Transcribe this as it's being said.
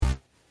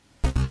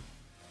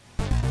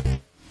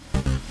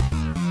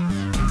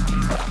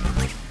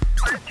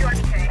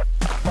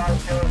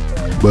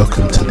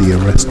Welcome to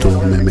the Arrest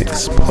All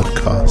Mimics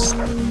podcast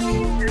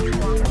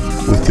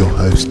with your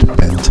host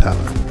Ben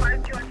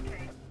Talon.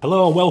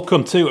 Hello and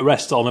welcome to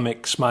Arrest All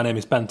Mimics. My name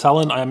is Ben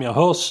Talon. I am your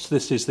host.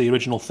 This is the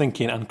Original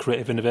Thinking and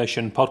Creative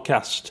Innovation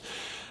podcast.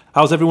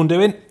 How's everyone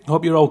doing?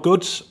 Hope you're all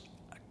good.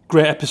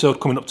 Great episode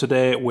coming up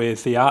today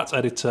with the art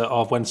editor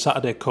of When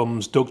Saturday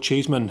Comes, Doug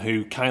Cheeseman,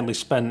 who kindly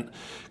spent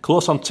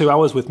close on 2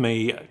 hours with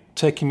me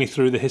taking me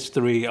through the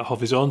history of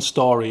his own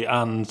story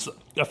and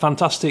a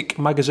fantastic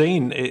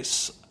magazine.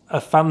 It's a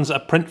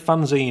print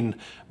fanzine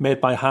made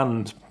by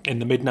hand in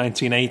the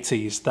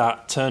mid-1980s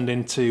that turned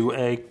into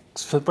a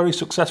very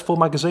successful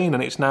magazine,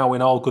 and it's now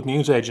in all good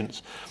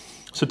newsagents.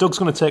 So Doug's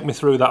going to take me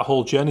through that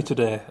whole journey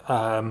today,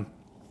 and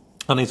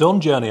his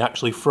own journey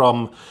actually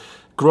from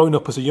growing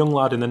up as a young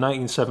lad in the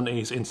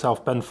 1970s in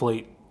South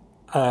Benfleet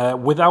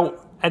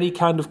without any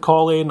kind of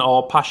calling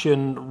or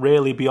passion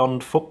really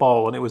beyond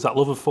football, and it was that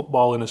love of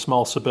football in a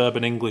small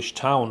suburban English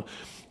town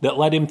that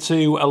led him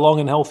to a long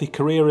and healthy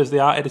career as the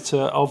art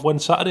editor of When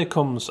Saturday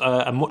Comes,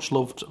 a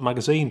much-loved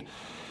magazine.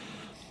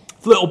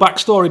 The little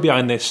backstory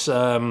behind this,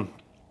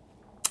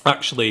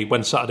 actually,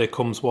 When Saturday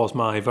Comes was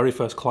my very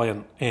first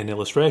client in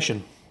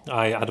illustration.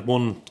 I had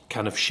one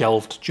kind of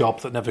shelved job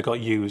that never got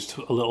used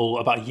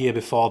about a year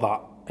before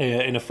that,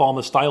 in a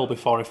former style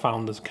before I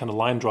found this kind of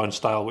line drawing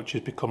style, which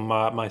has become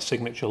my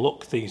signature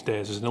look these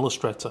days as an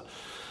illustrator.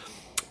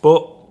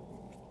 But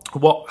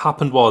what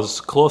happened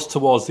was, close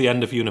towards the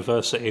end of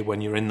university,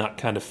 when you're in that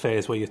kind of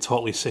phase where you're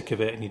totally sick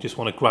of it and you just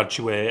want to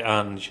graduate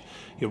and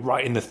you're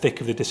right in the thick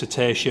of the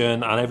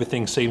dissertation and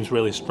everything seems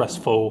really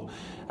stressful,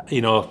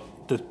 you know,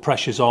 the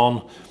pressure's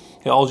on,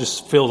 it all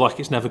just feels like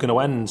it's never going to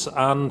end.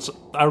 And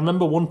I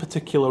remember one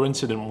particular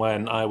incident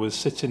when I was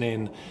sitting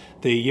in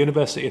the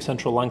University of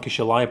Central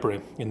Lancashire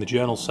Library in the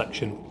journals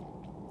section.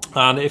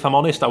 And if I'm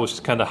honest, I was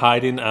just kind of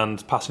hiding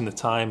and passing the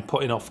time,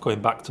 putting off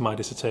going back to my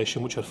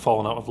dissertation, which I'd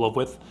fallen out of love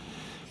with.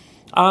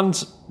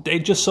 And it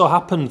just so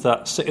happened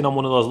that sitting on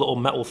one of those little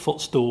metal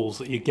footstools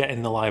that you get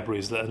in the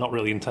libraries that are not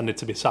really intended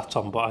to be sat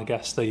on, but I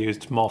guess they're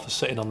used more for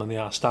sitting on than they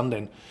are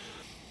standing,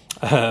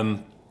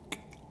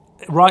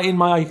 right in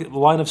my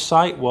line of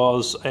sight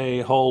was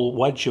a whole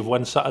wedge of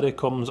When Saturday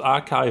Comes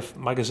archive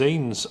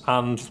magazines,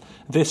 and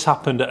this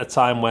happened at a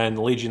time when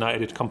Leeds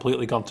United had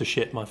completely gone to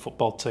shit, my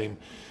football team,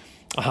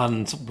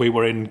 and we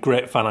were in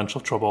great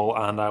financial trouble,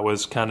 and I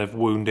was kind of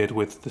wounded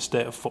with the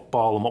state of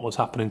football and what was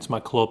happening to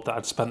my club that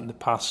I'd spent the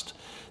past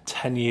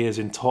 10 years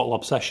in total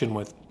obsession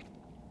with.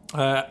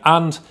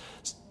 And,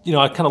 you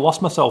know, I kind of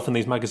lost myself in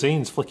these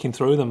magazines, flicking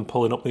through them,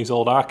 pulling up these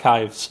old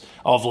archives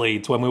of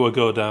Leeds when we were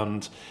good,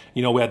 and,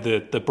 you know, we had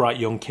the bright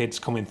young kids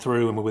coming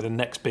through and we were the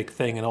next big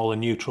thing, and all the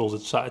neutrals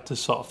had started to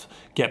sort of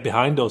get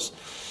behind us,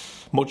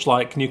 much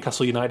like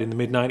Newcastle United in the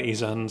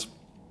mid-90s and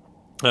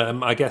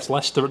I guess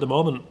Leicester at the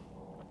moment.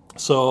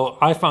 So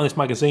I found this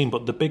magazine,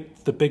 but the big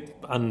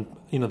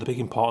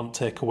important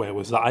takeaway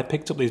was that I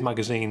picked up these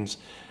magazines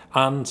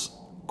and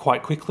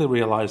quite quickly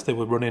realised they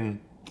were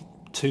running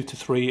 2 to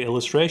 3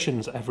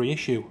 illustrations every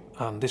issue,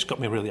 and this got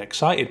me really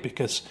excited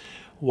because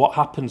what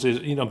happens is,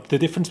 you know, the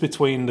difference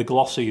between the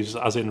glossies,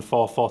 as in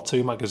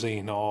 442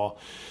 magazine, or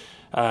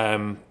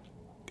I'm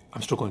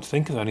struggling to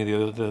think of any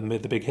of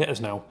the big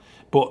hitters now,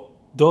 but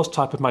those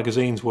type of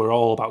magazines were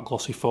all about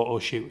glossy photo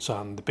shoots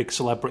and the big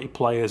celebrity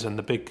players and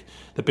the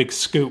big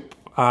scoop.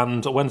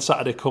 And When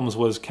Saturday Comes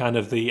was kind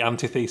of the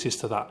antithesis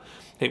to that.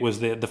 It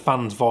was the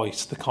fan's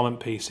voice, the comment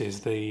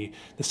pieces, the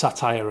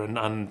satire,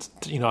 and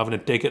you know, having a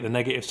dig at the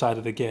negative side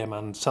of the game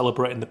and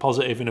celebrating the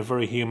positive in a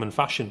very human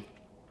fashion.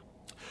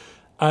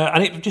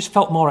 And it just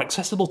felt more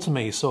accessible to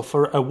me. So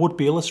for a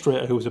would-be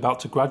illustrator who was about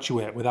to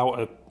graduate without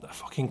a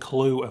fucking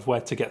clue of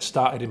where to get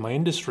started in my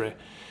industry,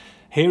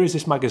 here is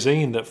this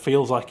magazine that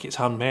feels like it's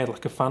handmade,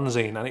 like a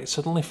fanzine, and it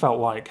suddenly felt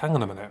like, hang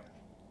on a minute,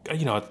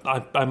 you know,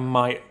 I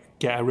might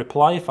get a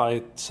reply if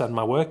I send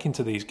my work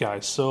into these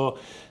guys. So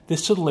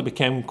this suddenly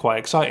became quite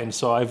exciting.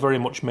 So I very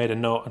much made a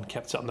note and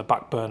kept it on the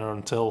back burner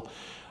until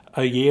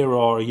a year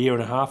or a year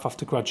and a half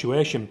after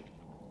graduation.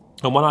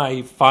 And when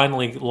I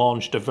finally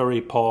launched a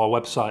very poor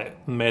website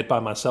made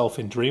by myself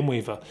in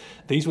Dreamweaver,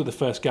 these were the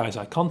first guys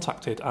I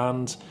contacted,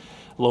 and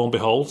lo and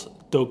behold,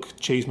 Doug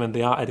Cheeseman,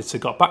 the art editor,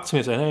 got back to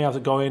me saying, "Hey, how's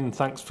it going?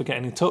 Thanks for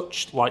getting in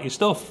touch. Like your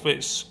stuff.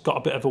 It's got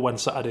a bit of a When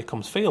Saturday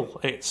Comes feel.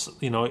 It's,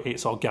 you know,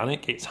 it's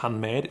organic, it's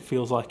handmade. It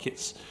feels like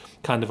it's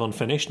kind of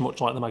unfinished, much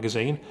like the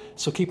magazine.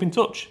 So keep in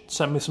touch.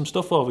 Send me some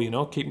stuff over. You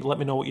know, let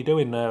me know what you're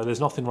doing.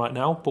 There's nothing right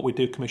now, but we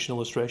do commission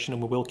illustration,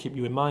 and we will keep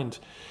you in mind.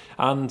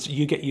 And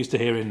you get used to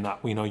hearing that.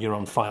 You know, you're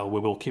on file.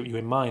 We will keep you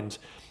in mind.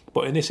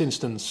 But in this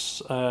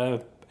instance,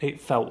 it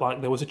felt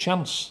like there was a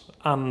chance.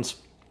 And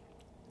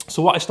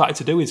so what I started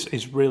to do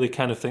is really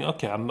kind of think,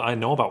 okay, I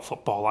know about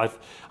football.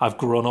 I've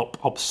grown up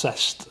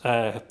obsessed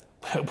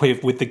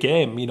with the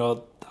game. You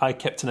know, I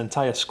kept an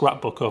entire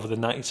scrapbook over the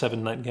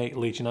 97-98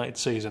 Leeds United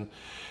season,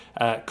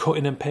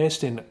 cutting and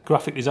pasting,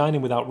 graphic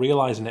designing without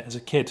realising it as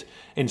a kid,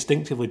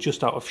 instinctively,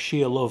 just out of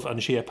sheer love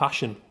and sheer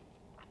passion.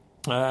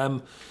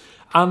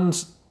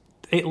 And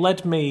it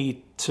led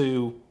me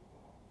to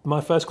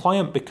my first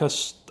client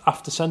because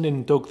after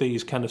sending Doug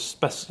these kind of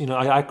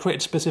I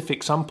created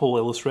specific sample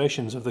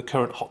illustrations of the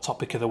current hot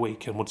topic of the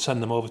week and would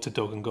send them over to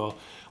Doug and go,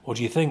 what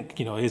do you think?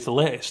 Here's the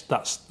latest.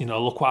 That's,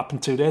 look what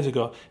happened 2 days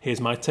ago.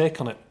 Here's my take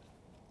on it.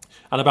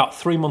 And about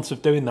 3 months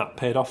of doing that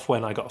paid off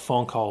when I got a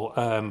phone call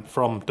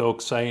from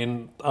Doug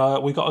saying,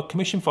 we got a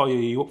commission for you.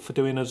 Are you up for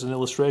doing as an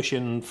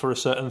illustration for a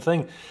certain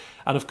thing?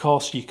 And of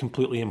course, you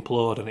completely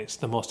implode, and it's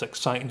the most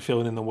exciting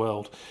feeling in the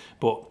world.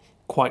 But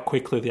quite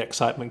quickly, the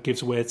excitement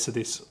gives way to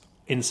this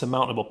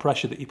insurmountable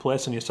pressure that you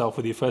place on yourself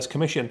with your first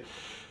commission.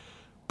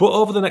 But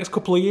over the next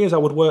couple of years, I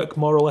would work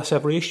more or less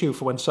every issue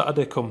for when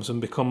Saturday comes and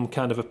become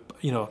kind of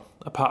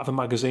a part of a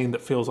magazine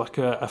that feels like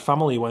a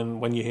family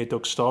when you hear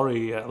Doug's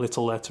story a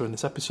little later in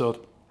this episode.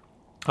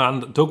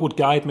 And Doug would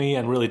guide me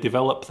and really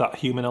develop that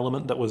human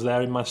element that was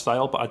there in my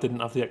style, but I didn't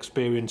have the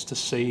experience to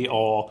see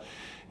or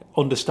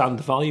understand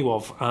the value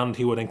of, and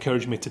he would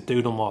encourage me to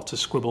doodle more, to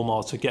scribble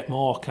more, to get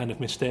more kind of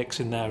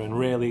mistakes in there and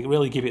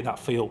really give it that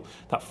feel,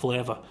 that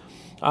flavour.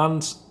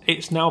 And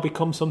it's now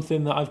become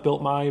something that I've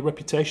built my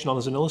reputation on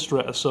as an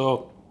illustrator.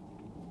 So,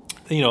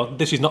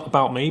 this is not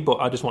about me, but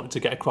I just wanted to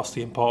get across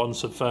the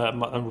importance of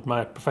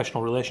my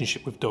professional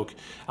relationship with Doug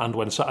and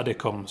when Saturday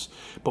comes.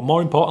 But more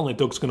importantly,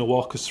 Doug's going to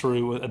walk us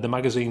through the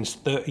magazine's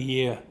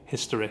 30-year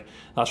history.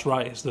 That's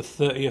right, it's the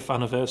 30th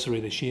anniversary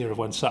this year of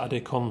when Saturday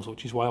comes,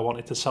 which is why I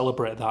wanted to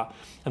celebrate that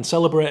and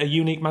celebrate a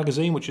unique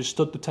magazine which has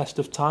stood the test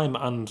of time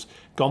and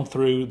gone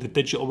through the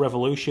digital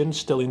revolution,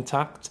 still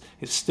intact.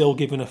 It's still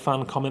giving a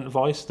fan comment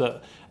voice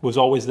that was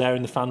always there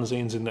in the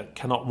fanzines and that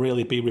cannot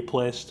really be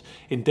replaced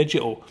in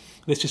digital.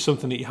 This is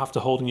something that you have to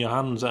hold in your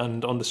hands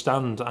and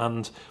understand,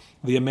 and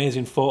the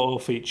amazing photo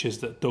features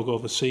that Doug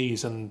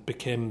oversees and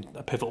became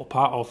a pivotal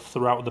part of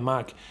throughout the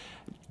mag.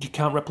 You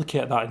can't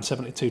replicate that in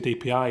 72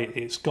 DPI.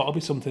 It's got to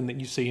be something that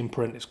you see in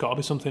print. It's got to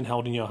be something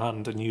held in your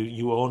hand, and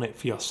you own it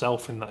for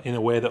yourself in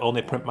a way that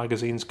only print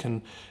magazines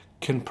can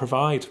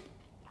provide.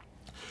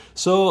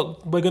 So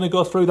we're going to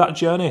go through that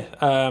journey.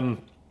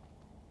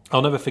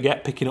 I'll never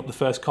forget picking up the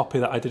first copy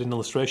that I did an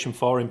illustration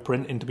for in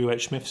print in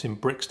WH Smith's in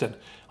Brixton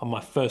on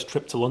my first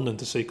trip to London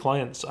to see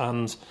clients,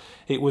 and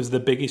it was the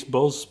biggest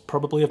buzz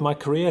probably of my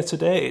career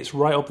today. It's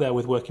right up there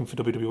with working for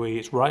WWE.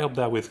 It's right up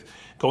there with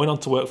going on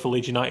to work for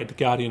Leeds United, The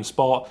Guardian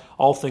Sport,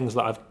 all things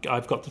that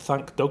I've got to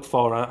thank Doug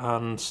for,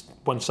 and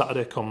when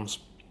Saturday comes.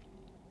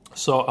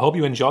 So I hope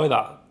you enjoy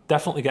that.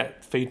 Definitely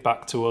get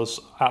feedback to us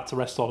at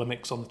Arrest All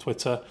Mimics on the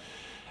Twitter.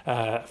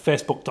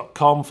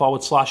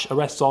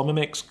 Facebook.com/Arrest All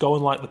Mimics. Go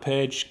and like the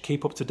page.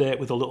 Keep up to date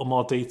with a little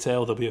more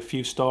detail. There'll be a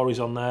few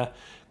stories on there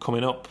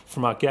coming up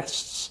from our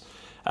guests.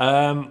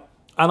 And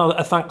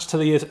a thanks to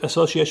the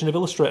Association of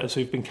Illustrators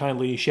who've been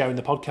kindly sharing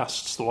the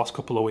podcasts the last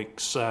couple of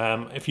weeks.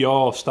 If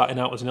you're starting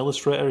out as an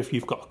illustrator, if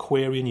you've got a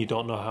query and you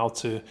don't know how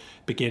to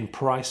begin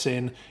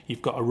pricing,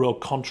 you've got a rogue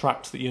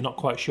contract that you're not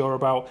quite sure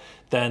about,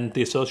 then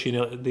the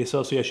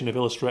Association of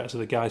Illustrators are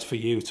the guys for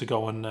you to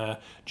go and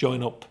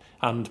join up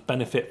and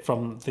benefit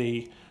from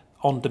the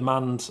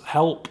on-demand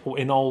help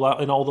in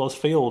all those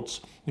fields.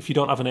 If you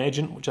don't have an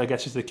agent, which I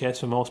guess is the case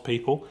for most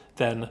people,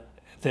 then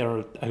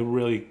they're a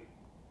really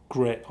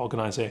great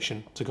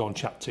organisation to go and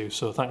chat to.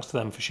 So thanks to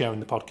them for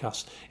sharing the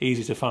podcast.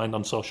 Easy to find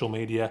on social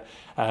media.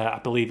 I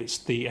believe it's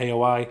the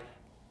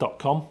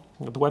AOI.com,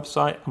 the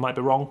website. I might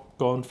be wrong.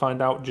 Go and find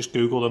out. Just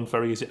Google them.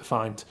 Very easy to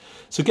find.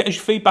 So get us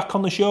your feedback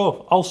on the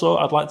show. Also,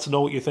 I'd like to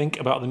know what you think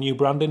about the new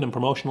branding and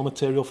promotional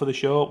material for the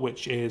show,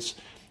 which is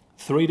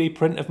 3D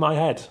print of my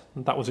head.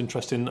 That was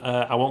interesting.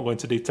 I won't go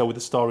into detail with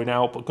the story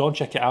now, but go and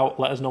check it out.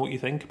 Let us know what you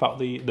think about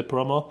the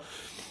promo.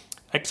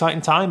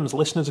 Exciting times.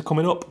 Listeners are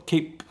coming up.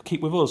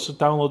 Keep with us.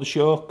 Download the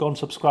show. Go and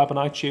subscribe on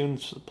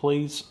iTunes,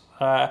 please.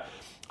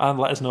 And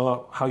let us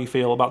know how you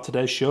feel about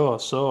today's show.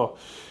 So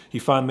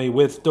you find me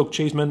with Doug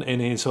Cheeseman in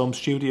his home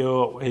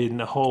studio in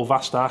a whole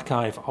vast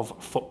archive of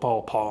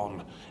football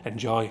porn.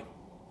 Enjoy.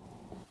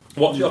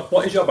 What is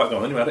your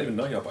background anyway? I don't even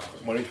know your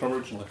background. Where are you from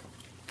originally?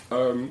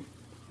 From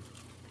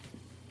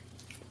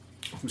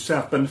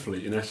South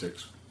Benfleet in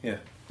Essex. Yeah.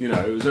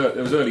 It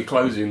was early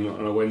closing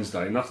on a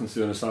Wednesday, nothing to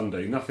do on a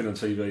Sunday, nothing on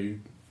TV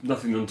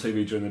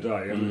during the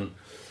day, and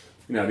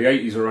the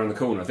 80s were around the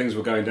corner. Things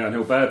were going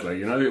downhill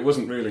badly. It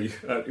wasn't really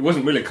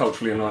a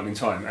culturally enlightening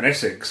time. And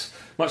Essex,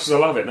 much as I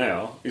love it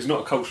now, is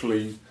not a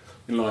culturally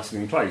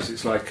enlightening place.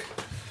 It's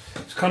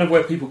kind of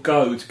where people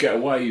go to get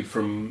away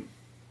from,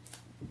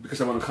 because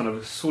they want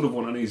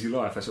an easy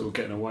life. They're sort of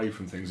getting away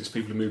from things. It's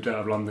people who moved out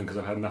of London because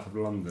they've had enough of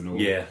London. Or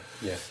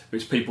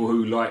it's people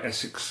who like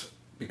Essex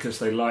because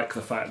they like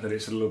the fact that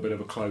it's a little bit of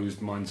a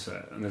closed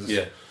mindset. And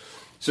so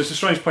it's a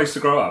strange place to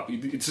grow up.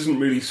 It doesn't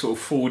really sort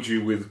of forge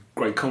you with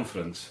great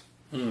confidence.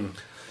 So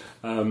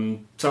I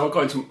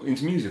got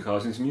into music. I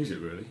was into music,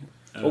 really.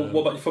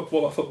 What about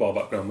your football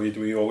background? Were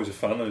you always a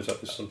fan, or is that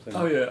just something?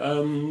 Oh yeah.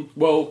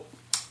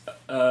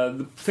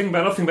 The thing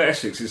about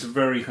Essex is a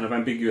very kind of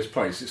ambiguous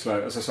place. It's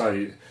like, as I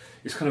say,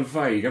 it's kind of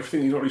vague.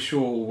 Everything, you're not really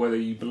sure whether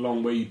you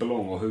belong, where you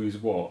belong, or who is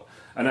what.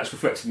 And that's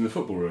reflected in the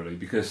football, really,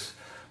 because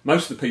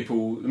most of the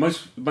people,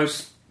 most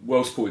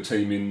well-supported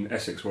team in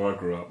Essex, where I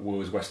grew up,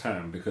 was West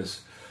Ham,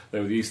 because they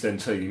were the East End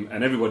team,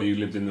 and everybody who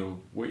lived in the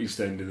East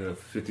End in the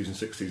 50s and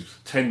 60s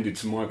tended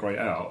to migrate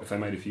out. If they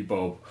made a few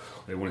bob,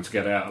 they wanted to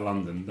get out of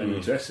London, they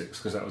moved to Essex,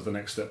 because that was the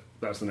next step.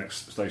 That was the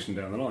next station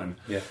down the line.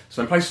 Yeah.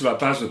 So in places like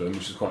Basildon,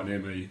 which is quite near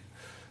me,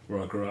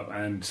 where I grew up,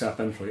 and South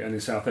Benfleet, and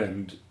in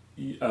Southend,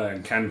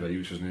 and Canvey,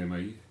 which was near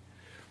me,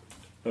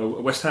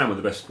 West Ham were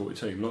the best supported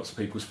team. Lots of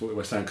people supported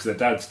West Ham because their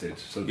dads did.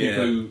 So the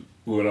people who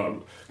were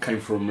came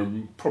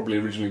from probably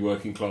originally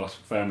working class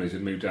families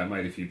who'd moved out,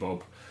 made a few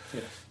bob,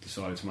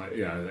 decided to make,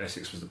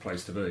 Essex was the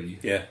place to be.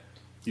 Yeah.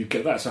 You'd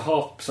get that. So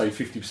half, say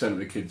 50% of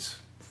the kids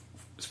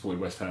supported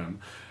West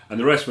Ham, and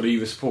the rest would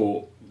either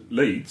support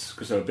Leeds,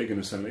 because they were big in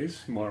the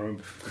 70s. You might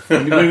remember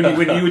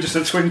when you were just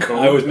a twinkle.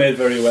 I was made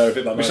very aware of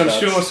it by my Which I'm dad.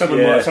 sure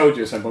someone might have told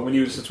you at some point, when you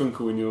were just a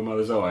twinkle in your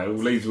mother's eye.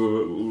 Leeds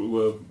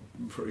were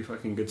pretty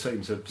fucking good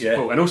team to support.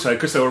 Yeah. And also,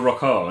 because they were rock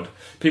hard,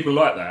 people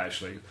like that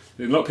actually.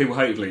 A lot of people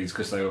hated Leeds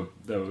because they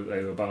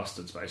were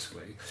bastards,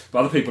 basically. But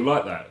other people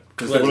like that.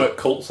 Because There's they were a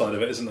cult side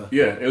of it, isn't there?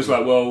 yeah, it was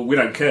like, well, we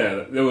don't care.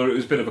 It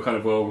was a bit of a kind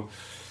of, well,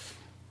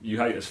 you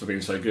hate us for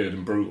being so good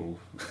and brutal,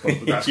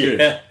 but that's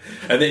good.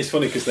 And it's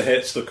funny because the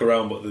hate stuck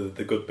around, but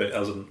the good bit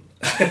hasn't.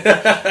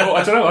 Well,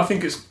 I don't know. I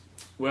think it's,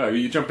 well,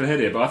 you're jumping ahead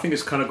here, but I think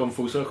it's kind of gone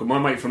full circle. My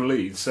mate from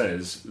Leeds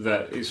says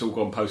that it's all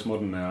gone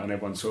postmodern now, and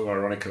everyone's sort of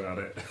ironic about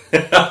it.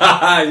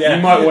 Yeah.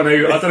 You might want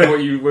to. I don't know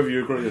whether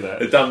you agree with The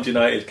that. damned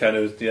United kind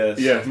of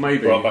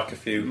Maybe brought back a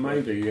few.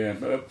 Maybe, yeah.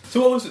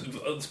 So what was,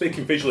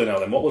 speaking visually now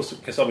then, what was,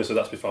 because obviously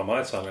that's before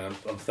my time, and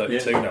I'm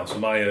 32 now, so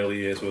my early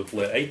years were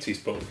late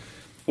 80s, but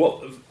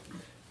what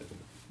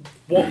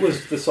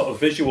was the sort of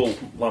visual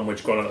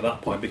language going on at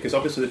that point? Because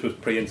obviously this was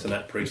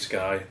pre-internet,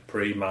 pre-Sky,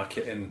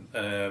 pre-marketing,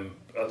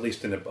 at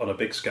least on a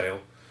big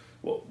scale.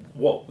 What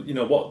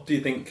do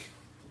you think?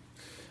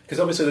 Because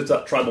obviously there's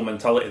that tribal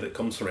mentality that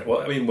comes from it.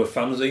 Were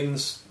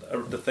fanzines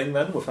the thing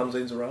then? Were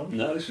fanzines around?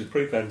 No, this was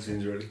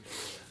pre-fanzines really.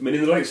 I mean,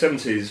 in the late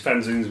 70s,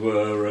 fanzines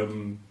were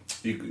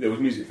there was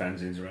music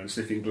fanzines around,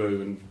 Sniffing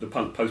Glue, and the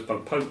punk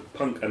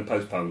and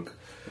post-punk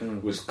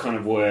was kind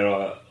of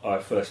where I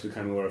first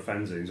became aware of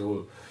fanzines.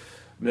 Or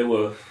there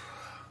was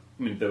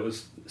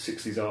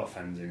 60s art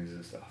fanzines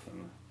and stuff,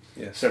 and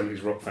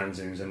 70s rock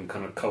fanzines and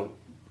kind of cult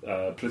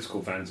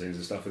political fanzines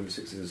and stuff in the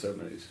 60s and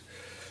 70s.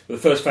 But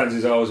the first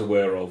fanzines I was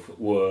aware of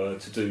were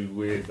to do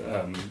with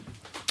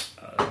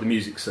the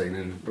music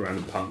scene around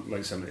the punk,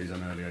 late 70s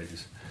and early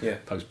 80s. Yeah.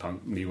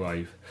 Post-punk, new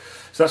wave.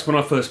 So that's when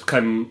I first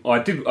became. I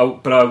lived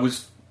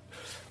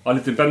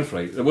in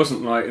Benfleet. There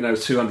wasn't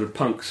 200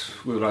 punks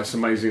with this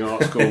amazing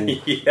art school.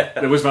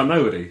 There was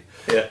nobody.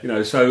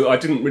 Yeah. So I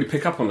didn't really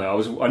pick up on that.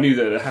 I knew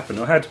that it happened.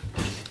 I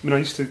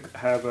used to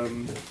have.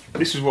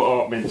 This is what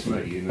art meant to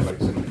me in the late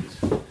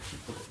 70s.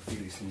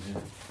 These things in.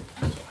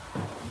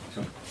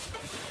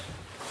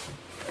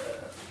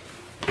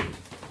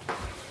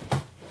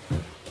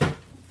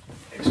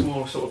 It's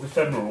more sort of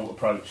ephemeral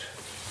approach.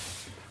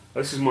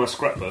 This is my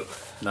scrapbook.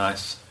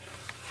 Nice.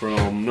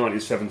 From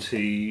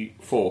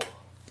 1974.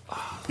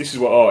 This is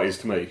what art is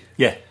to me.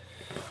 Yeah.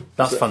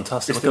 That's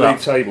fantastic. It's Look the at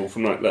league table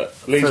from like that.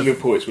 Leeds,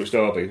 Liverpool, Ipswich,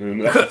 Derby. I mean,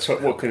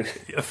 what can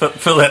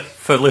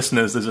for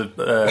listeners, there's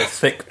a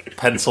thick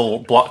pencil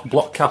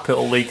block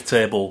capital league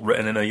table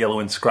written in a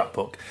yellowing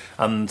scrapbook,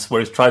 and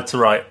where he's tried to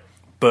write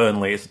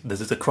Burnley,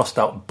 there's a crossed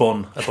out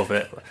bun above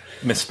it,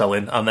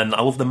 misspelling, and then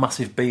I love the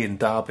massive B in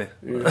Derby.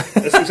 Yeah,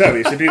 that's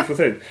exactly. It's a beautiful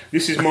thing.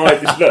 This is my.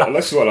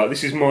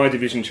 This is my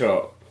division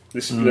chart.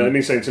 This is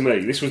me saying to me,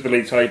 this was the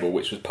league table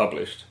which was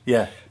published.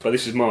 Yeah. But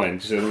this is mine.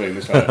 Do you know what I mean?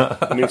 This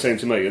I mean saying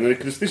to me, and then,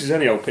 because this is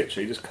any old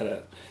picture, you just cut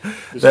out.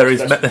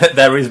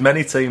 There is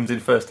many teams in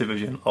First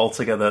Division.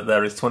 Altogether,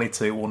 there is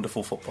 22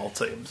 wonderful football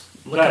teams.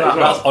 Look at that.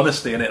 That's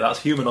honesty in it.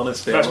 That's human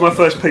honesty. That's my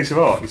first piece of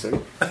art. You see.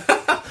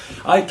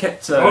 I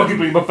kept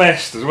arguably my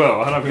best as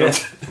well. I don't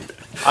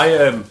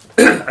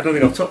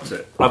think I've topped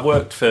it. I've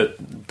worked for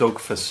Doug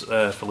for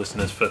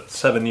listeners for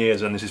 7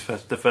 years, and this is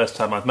the first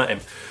time I've met him.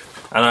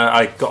 And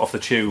I got off the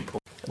tube.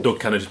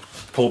 Doug kind of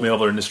just pulled me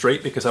over in the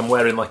street because I'm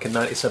wearing like a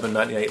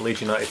 97-98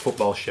 Leeds United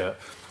football shirt.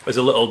 It was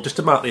just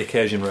to mark the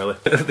occasion, really.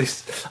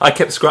 I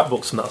kept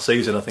scrapbooks from that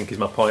season, I think is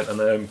my point.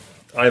 And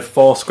I have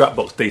 4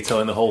 scrapbooks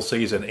detailing the whole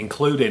season,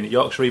 including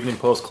Yorkshire Evening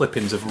Post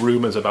clippings of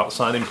rumours about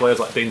signing players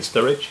like Daniel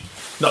Sturridge.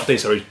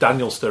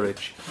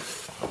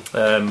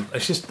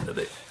 It's just, I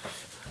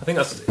think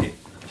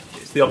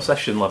it's the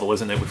obsession level,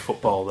 isn't it, with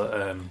football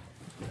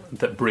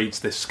that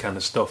breeds this kind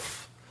of stuff.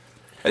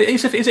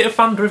 Is it a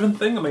fan-driven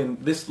thing? I mean,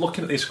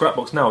 looking at these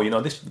scrapbooks now,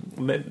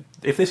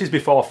 if this is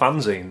before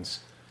fanzines,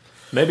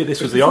 maybe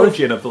this was the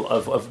origin of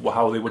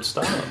how they would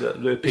start.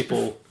 The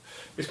people.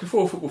 It's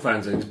before football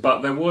fanzines,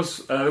 but there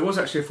was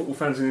actually a football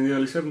fanzine in the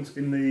early 70s.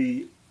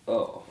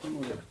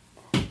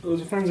 There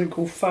was a fanzine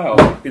called Foul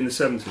in the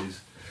 70s,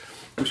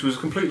 which was a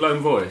complete lone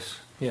voice.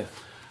 Yeah.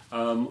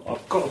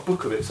 I've got a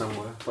book of it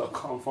somewhere, but I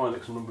can't find it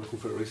because I remember looking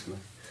for it recently.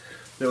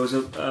 There was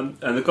and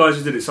the guys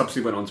who did it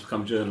subsequently went on to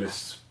become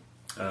journalists.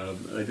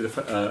 They did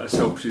a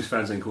self-produced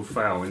fanzine called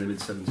Foul in the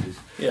mid-70s.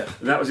 Yeah.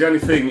 And that was the only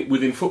thing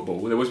within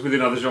football. There was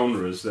within other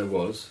genres. There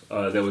was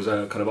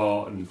a kind of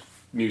art and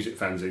music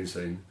fanzine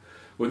scene.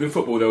 Within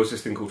football, there was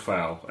this thing called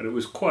Foul, and it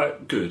was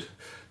quite good,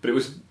 but it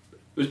was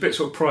a bit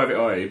sort of private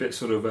eye, a bit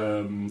sort of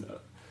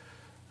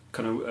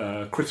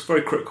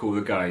very critical of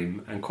the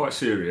game and quite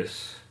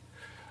serious,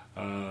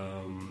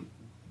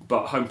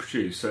 but home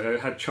produced, so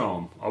it had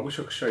charm. I wish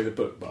I could show you the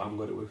book, but I haven't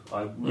got it with.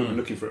 I remember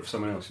looking for it for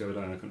someone else the other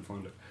day and I couldn't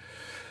find it.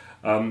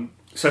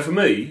 So for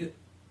me,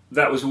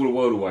 that was all a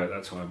world away at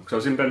that time because I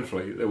was in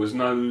Benfleet. There was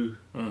no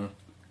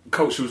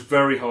culture was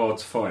very hard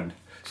to find.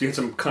 So you had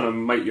to kind of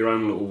make your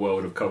own little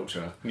world of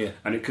culture. Yeah.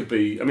 And it could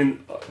be... I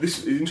mean, this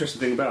is the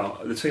interesting thing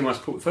about the team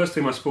first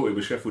team I supported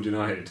was Sheffield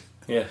United.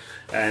 Yeah.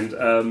 And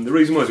the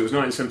reason was, it was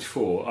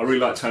 1974. I really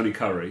liked Tony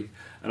Curry,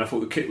 and I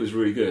thought the kit was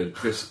really good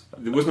because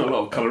there wasn't a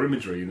lot of colour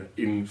imagery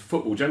in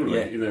football generally.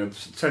 Yeah. You know,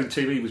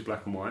 TV was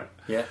black and white.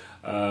 Yeah.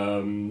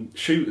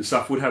 Shoot and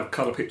stuff would have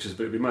colour pictures,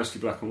 but it'd be mostly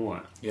black and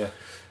white. Yeah.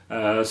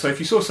 So if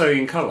you saw something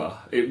in colour,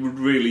 it would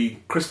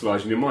really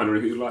crystallise in your mind, or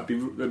it would like be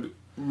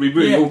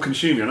really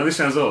all-consuming. I know this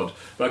sounds odd,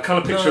 but a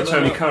colour picture of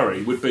Tony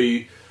Curry would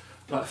be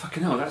like,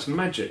 fucking hell, that's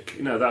magic.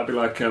 You know, that'd be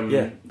like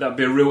that'd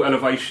be a real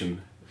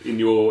elevation in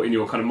your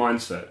kind of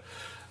mindset.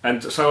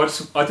 And so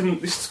I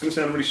didn't. This is going to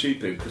sound really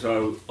stupid because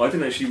I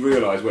didn't actually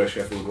realise where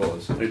Sheffield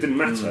was. It didn't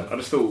matter. I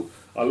just thought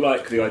I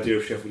like the idea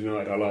of Sheffield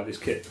United. I like this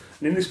kit,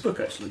 and in this book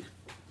actually,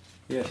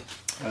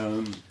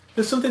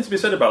 there's something to be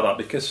said about that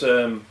because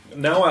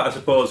now I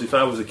suppose if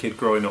I was a kid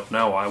growing up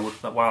now, I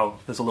would. Wow,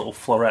 there's a little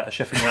floret, a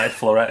Sheffield United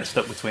floret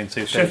stuck between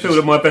two. Sheffield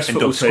are my best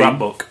football team.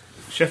 Scrapbook.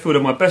 Sheffield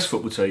are my best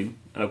football team,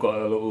 and I've got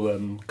a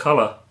little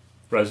colour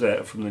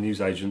rosette from the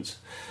newsagents.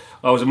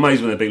 I was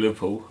amazed when they beat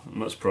Liverpool. I'm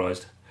not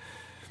surprised.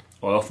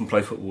 I often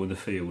play football in the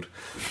field,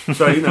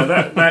 so you know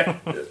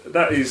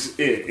that is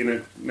it in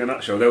a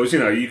nutshell. There was,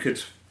 you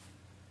could.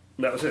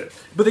 That was it.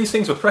 But these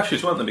things were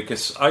precious, weren't they?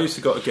 Because I used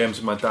to go to games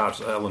with my dad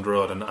at Elland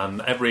Road,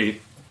 and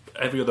every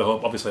other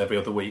home, obviously every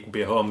other week would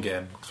be a home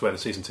game because we had a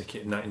season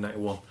ticket in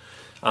 1991,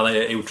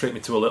 and he would treat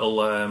me to a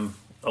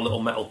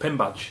little metal pin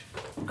badge,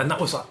 and that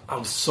was I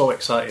was so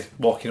excited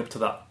walking up to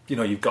that. You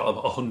know, you've got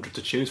 100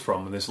 to choose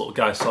from, and this little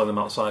guy selling them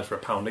outside for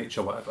 £1 each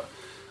or whatever.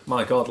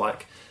 My God,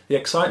 like the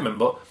excitement.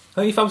 But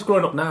I think if I was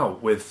growing up now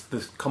with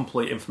the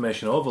complete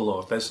information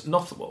overload, there's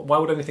nothing. Why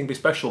would anything be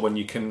special when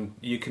you can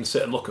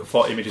sit and look at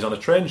 40 images on a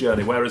train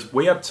journey? Whereas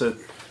we had to.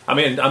 I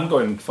mean, I'm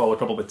going forward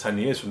probably 10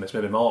 years from this,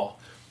 maybe more.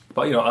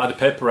 But I had a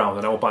paper round,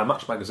 and I would buy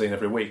Match magazine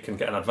every week and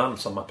get an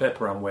advance on my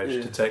paper round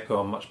wage to take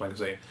home Match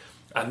magazine.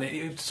 And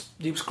it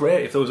was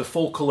great if there was a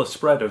full colour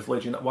spread of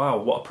Legion. Wow,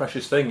 what a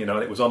precious thing, and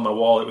it was on my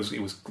wall. It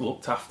was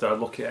looked after. I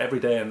look at it every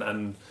day,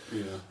 and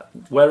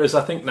whereas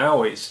I think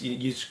now it's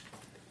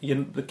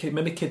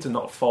many kids are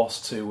not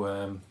forced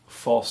to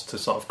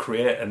sort of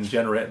create and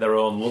generate their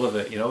own love of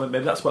it.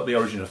 Maybe that's what the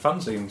origin of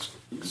fanzines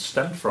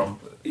stemmed from.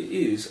 It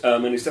is,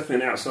 and it's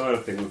definitely an outsider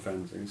thing with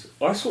fanzines.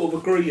 I sort of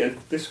agree and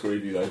disagree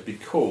with you though,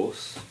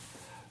 because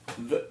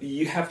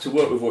you have to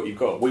work with what you've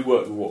got. We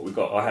worked with what we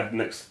got. I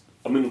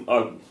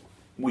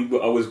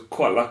was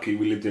quite lucky.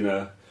 We lived in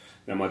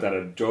my dad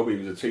had a job. He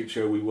was a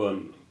teacher. We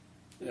weren't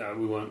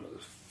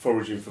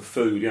foraging for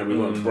food. We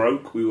weren't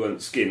broke. We weren't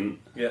skint.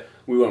 Yeah.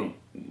 We weren't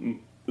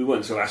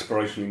so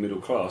aspirationally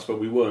middle class, but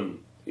we weren't.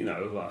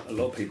 Like a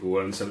lot of people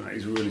were in the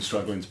 70s really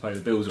struggling to pay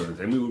the bills or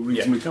anything. We were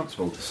reasonably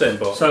comfortable. Same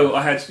boat. So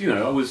I had,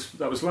 I was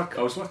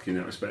lucky in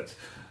that respect.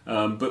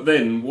 But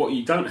then what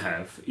you don't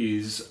have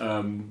is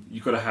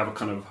you've got to have a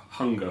kind of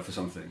hunger for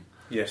something.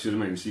 Yeah. See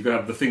what I mean? So you've got to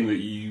have the thing that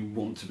you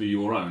want to be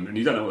your own, and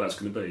you don't know what that's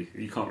going to be.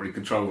 You can't really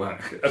control that.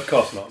 Of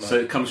course not. No. So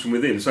it comes from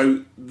within.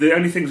 So the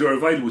only things that are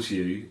available to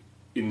you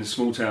in the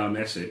small town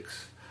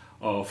Essex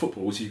are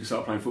football. So you can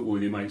start playing football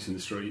with your mates in the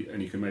street,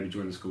 and you can maybe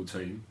join the school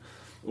team,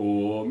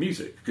 or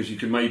music, because you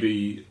can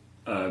maybe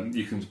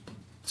you can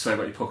save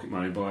out your pocket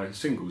money and buy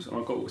singles. And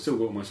I've still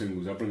got all my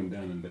singles. I'll bring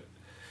them down in a bit,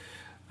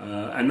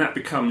 and that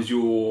becomes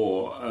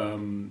your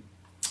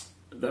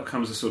that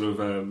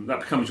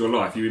becomes your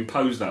life. You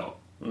impose that.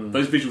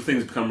 Those visual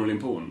things become really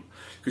important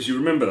because you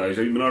remember those.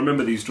 I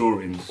remember these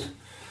drawings,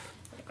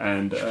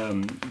 and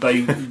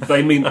they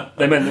meant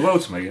the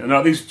world to me.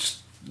 And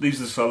these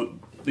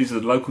are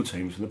the local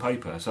teams from the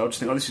paper. So I just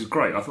think, this is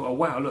great. I thought, oh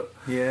wow, look,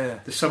 yeah.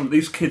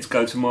 These kids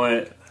go to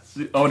my.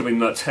 I would have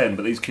been like 10,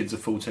 but these kids are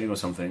 14 or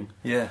something.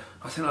 Yeah.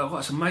 I think,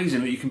 it's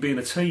amazing that you can be in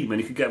a team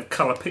and you can get a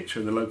colour picture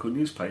in the local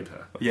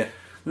newspaper. Yeah.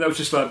 And that was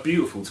just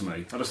beautiful to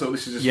me. I just thought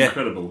this is just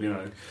incredible,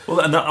 Well,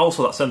 and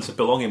that sense of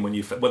belonging when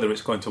whether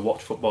it's going to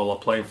watch football or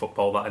playing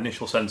football, that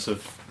initial sense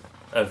of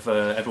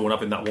everyone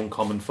having that one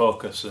common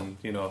focus and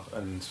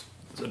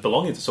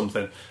belonging to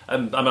something.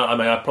 And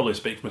I probably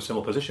speak from a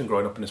similar position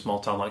growing up in a small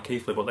town like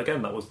Keighley, but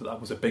again, that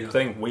was a big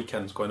thing.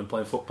 Weekends going and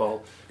playing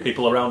football,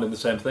 people around in the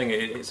same thing.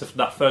 It's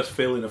that first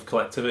feeling of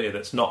collectivity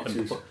that's not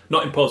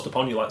imposed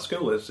upon you like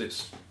school is.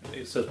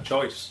 It's a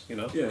choice, Yeah,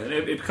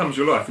 it becomes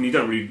your life, and you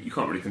can't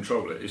really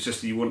control it. It's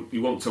just you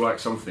want to like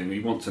something.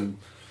 You want to.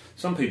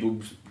 Some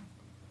people,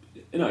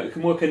 it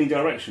can work any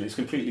direction. It's a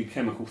completely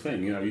chemical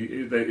thing.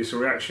 It's a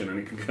reaction, and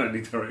it can go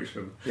any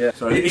direction. Yeah,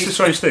 so it's a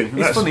strange thing.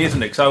 It's funny,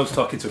 isn't it? Because I was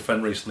talking to a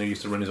friend recently who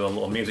used to run his own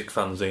little music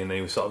fanzine, and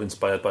he was sort of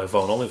inspired by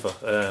Vaughan Oliver.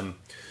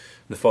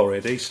 the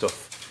 4AD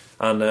stuff.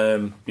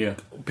 And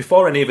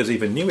before any of us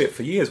even knew it,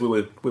 for years we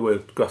were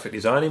graphic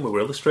designing, we were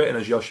illustrating,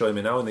 as you're showing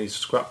me now in these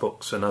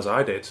scrapbooks, and as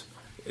I did.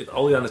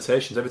 All the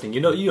annotations, everything. You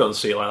don't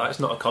see it like that. It's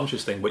not a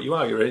conscious thing, but you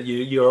are.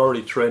 You're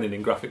already training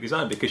in graphic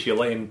design because you're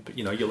laying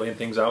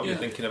things out. You're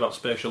thinking about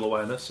spatial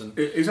awareness, and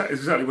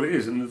exactly what it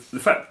is. And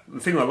the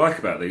thing I like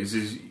about these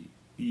is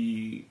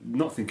you're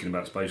not thinking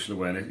about spatial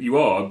awareness. You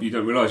are, but you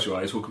don't realise you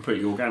are. It's all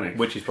completely organic,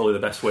 which is probably the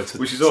best way to.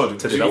 Which is odd.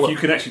 To develop. If you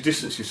can actually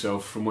distance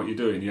yourself from what you're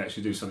doing, you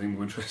actually do something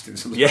more interesting.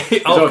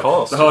 Of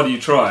course. The harder you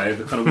try,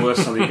 the kind of worse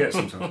something you get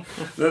sometimes.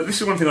 This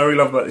is one thing I really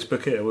love about this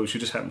book here, which you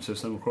just happened to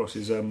stumble across,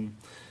 is.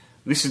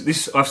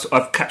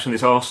 I've captioned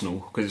this Arsenal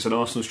because it's an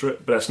Arsenal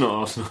strip, but that's not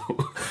Arsenal,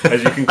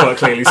 as you can quite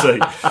clearly see.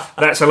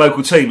 That's a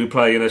local team who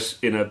play in a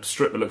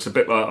strip that looks a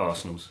bit like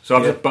Arsenal's. So,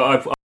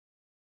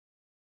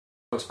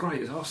 it's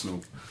great. It's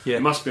Arsenal. Yeah.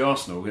 It must be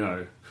Arsenal,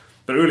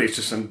 But really, it's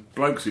just some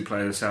blokes who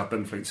play in the South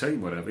Benfleet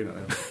team, whatever,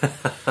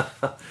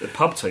 the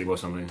pub team or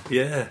something.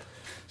 Yeah.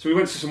 So we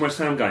went to some West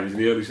Ham games in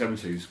the early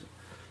 70s,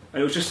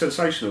 and it was just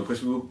sensational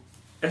because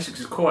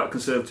Essex is quite a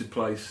conservative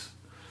place,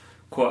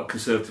 quite a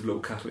conservative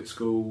little Catholic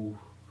school.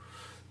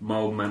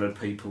 Mild-mannered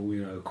people,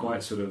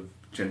 quite sort of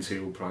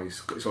genteel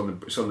place. It's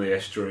on the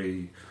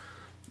estuary.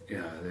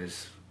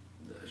 There's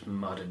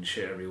mud and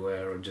shit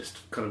everywhere, and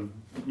just kind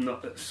of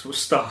not sort of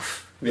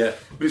stuff. Yeah,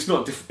 but it's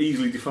not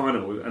easily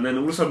definable. And then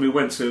all of a sudden we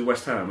went to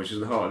West Ham, which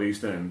is the heart of the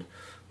East End,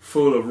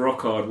 full of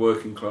rock hard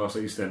working class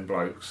East End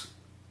blokes,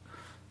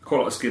 quite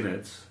a lot of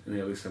skinheads in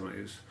the early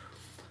 70s.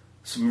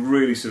 Some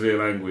really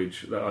severe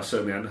language that I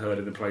certainly hadn't heard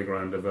in the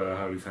playground of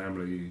Holy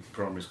Family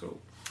Primary School.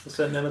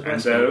 And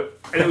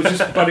it was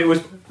just, but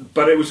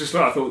it was just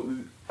like I thought.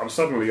 I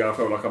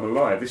felt like I'm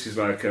alive. This is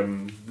like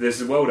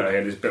there's a world out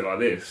here that's a bit like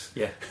this.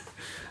 Yeah.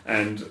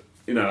 And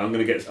I'm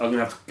gonna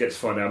have to get to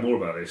find out more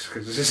about this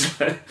because if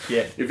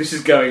this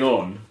is going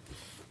on,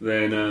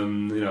 then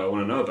I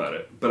want to know about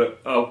it.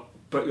 But I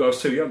was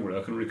too young really.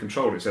 I couldn't really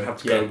control it, so I'd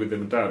have to go with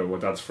them and Dad or my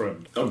dad's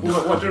friend.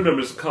 What I do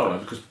remember is the colour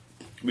because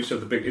we used to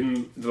have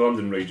in the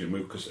London region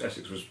because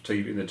Essex was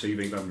in the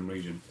TV London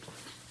region.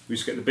 We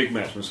used to get the big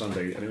match on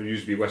Sunday, and it would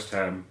usually be West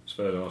Ham,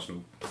 Spurs,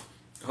 Arsenal.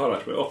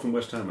 Highlights were often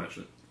West Ham,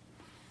 actually.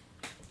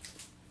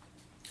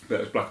 But it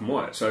was black and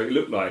white, so it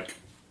looked like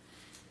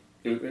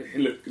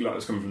it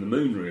was coming from the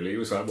moon, really. It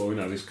was like,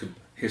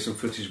 here's some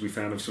footage we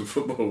found of some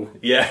football.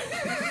 Yeah.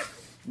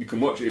 You can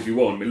watch it if you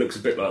want. It looks a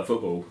bit like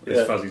football.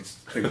 It's fuzzy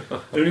thing.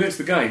 And when we went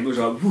to the game, it was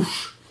like,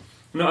 whoosh.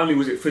 Not only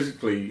was it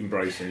physically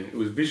embracing, it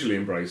was visually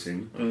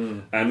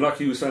embracing. And like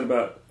you were saying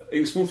about... It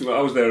was small thing like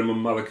I was there in my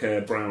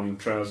Mothercare brown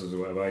trousers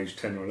or whatever, aged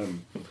 10 or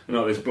 11. And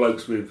there's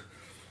blokes with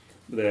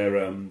their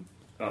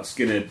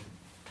skinhead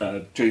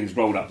jeans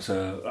rolled up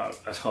to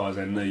as high as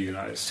their knee,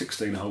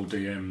 16-hole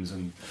DMs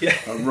and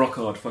rock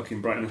hard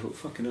fucking bright. And I thought,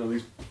 fucking hell,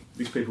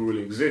 these people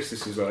really exist.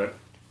 This is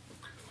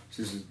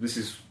this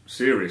is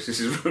serious.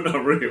 This is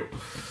not real.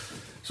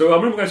 So I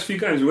remember going to a few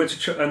games. We went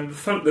to and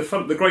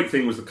the great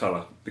thing was the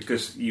colour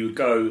because you would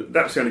go.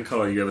 That's the only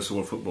colour you ever saw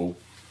in football.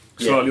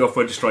 Slightly off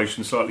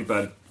registration, slightly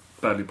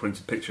badly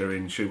printed picture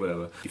in shoe,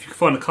 whatever. If you could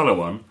find a colour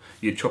one,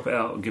 you'd chop it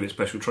out and give it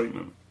special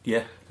treatment.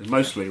 Yeah. Because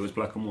mostly it was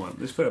black and white.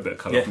 There's a fair bit of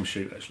colour from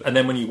shoot, actually. And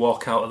then when you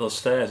walk out of those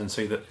stairs and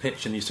see that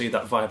pitch and you see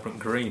that vibrant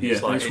green,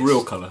 it's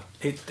real colour.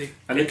 And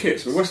the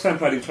kits, West Ham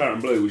played in claret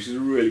and blue, which is a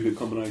really good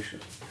combination.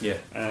 Yeah.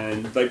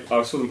 And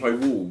I saw them play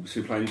Wolves,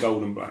 who play in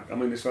gold and black. I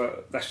mean, it's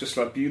like that's just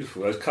like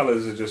beautiful. Those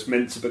colours are just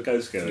meant to go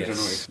together.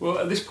 Yes. Well,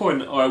 at this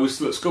point, I was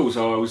still at school,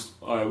 so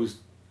I was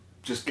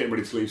just getting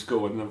ready to leave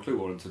school. I didn't have a clue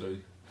what I wanted to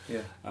do.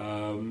 Yeah.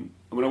 And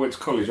when I went to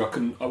college,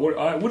 I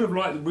would have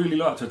really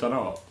liked to have done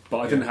art, but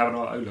I didn't have an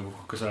art O level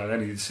because I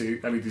only did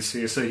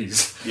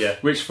CSEs. Yeah.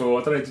 Which I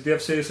don't know, did you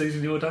have CSEs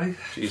in your day?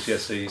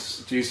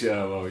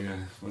 GCSEs. Well, yeah.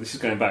 Well, this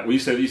is going back. We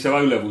used to have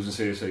O levels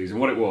and CSEs, and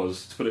what it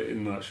was, to put it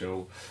in a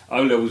nutshell,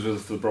 O levels were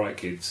for the bright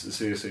kids, the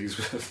CSEs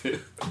were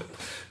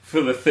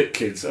for the thick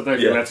kids. I don't know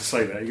if you're allowed to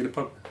say that. You're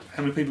going to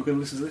how many people are going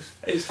to listen to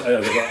this? I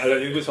don't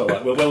think it's all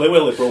right. Well, they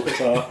will. They broke its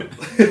heart.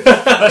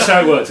 That's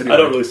how it works. Anyway. I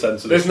don't really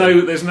censor. There's no.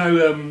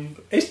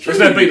 It's true. There's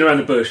no beating around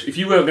the bush. If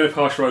you weren't going to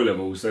pass your O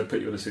levels, they'd put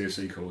you on a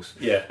CSE course.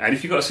 Yeah. And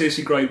if you got a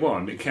CSE grade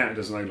 1, it counted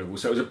as an O level.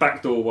 So it was a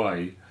backdoor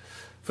way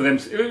for them.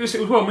 It was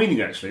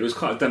well-meaning actually. It was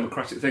quite a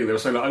democratic thing. They were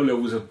saying like O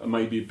levels are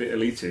maybe a bit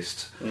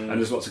elitist, and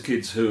there's lots of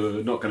kids who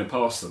are not going to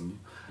pass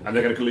them, and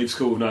they're going to leave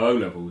school with no O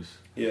levels.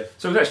 Yeah.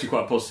 So it was actually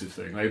quite a positive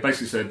thing. They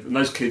basically said, and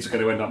those kids are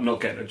going to end up not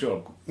getting a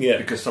job. Yeah.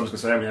 Because someone's going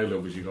to say, how many O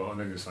levels you got? And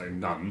they're going to say,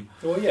 none.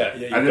 Well, yeah.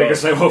 And then they're going to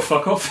say, well,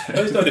 fuck off.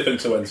 There's no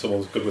difference to when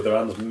someone's good with their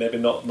hands, maybe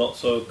not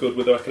so good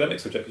with their academic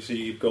subjects. So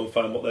you go and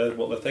find what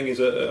their thing is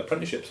at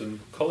apprenticeships and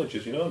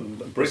colleges,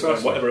 and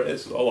bricklaying, whatever it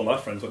is. All of my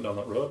friends went down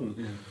that road,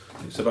 and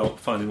it's about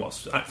finding what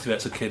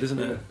activates a kid, isn't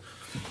it?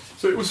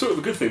 So it was sort of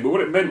a good thing, but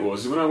what it meant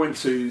was when I went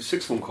to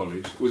sixth form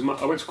college,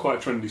 I went to quite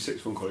a trendy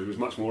sixth form college. It was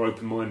much more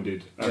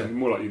open-minded,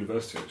 more like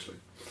university actually.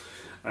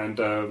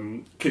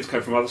 And kids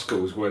came from other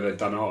schools where they'd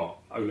done art,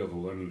 O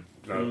level, and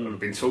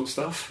been taught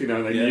stuff. They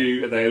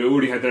knew they had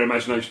already had their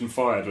imagination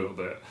fired a little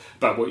bit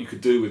about what you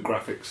could do with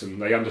graphics,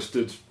 and they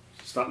understood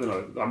stuff.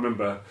 I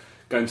remember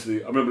going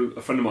to I remember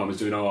a friend of mine was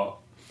doing art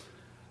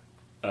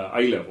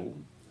A level,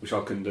 which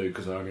I couldn't do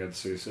because I only had the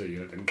CSE,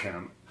 it didn't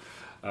count.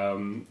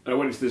 And I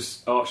went into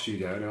this art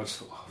studio and I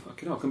was like,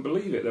 fucking hell, I couldn't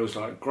believe it. There was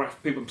like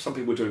some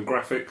people were doing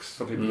graphics,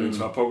 some people were doing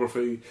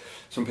typography,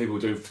 some people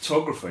were doing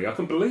photography. I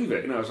couldn't believe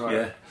it. I was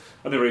like,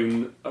 I never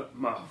even,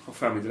 my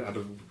family had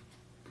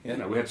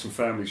we had some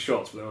family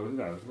shots, but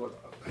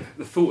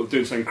the thought of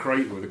doing something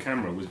creative with a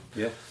camera was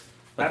like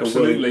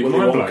absolutely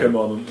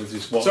mind-blowing.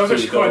 So I was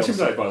actually quite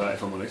intimidated by that,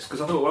 if I'm honest,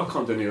 because I thought, well, I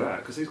can't do any of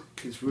that, because these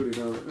kids really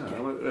don't,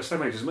 they're the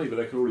same age as me, but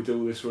they can already do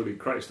all this really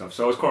creative stuff.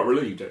 So I was quite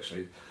relieved,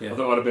 actually. I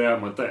thought I'd have been out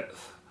of my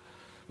depth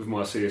with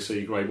my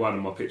CSE grade 1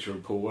 and my picture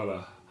of Paul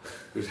Weller,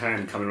 with his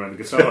hand coming around the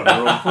guitar at the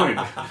wrong point.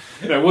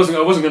 I wasn't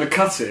going to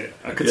cut it,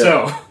 I could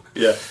tell.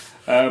 Yeah.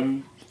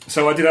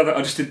 So I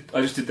just did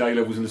the A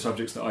levels in the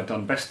subjects that I'd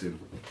done best in.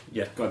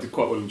 Yeah. I did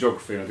quite well in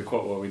geography and I did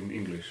quite well in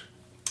English,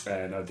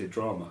 and I did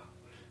drama.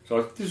 So I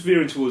was just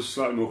veering towards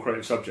slightly more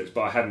creative subjects,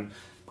 but I hadn't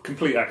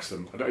complete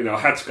accident. I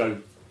had to go.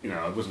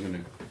 I wasn't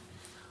going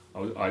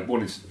to. I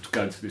wanted to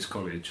go to this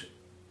college,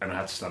 and I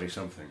had to study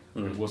something.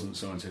 It wasn't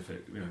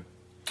scientific,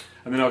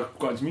 And then I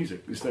got into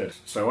music instead.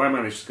 So I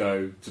managed to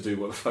go to do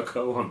what the fuck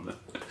I want.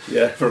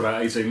 For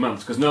about 18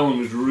 months because no one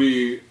was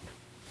really.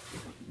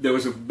 There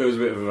was a bit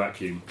of a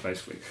vacuum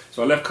basically.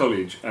 So I left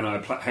college and I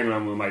hang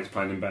around with my mates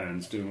playing in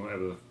bands, doing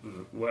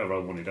whatever I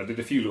wanted. I did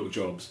a few little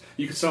jobs.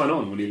 You could sign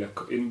on when you left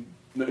in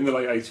the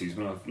late 80s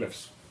when I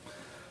left.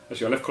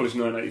 Actually, I left college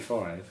in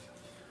 1985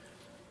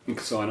 and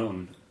could sign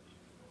on,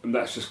 and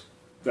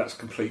that's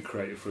complete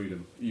creative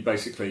freedom. You've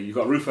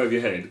got a roof over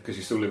your head because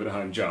you're still living at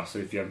home just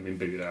if you haven't been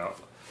booted out,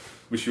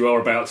 which you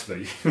are about to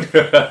be.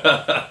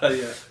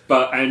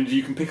 And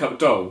you can pick up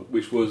dole,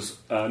 which was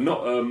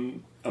not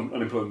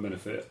unemployment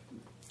benefit.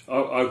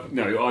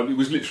 It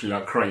was literally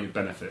like creative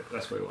benefit.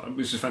 That's what it was.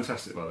 Which is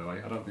fantastic, by the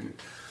way. I don't think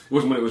it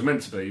wasn't what it was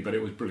meant to be, but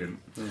it was brilliant.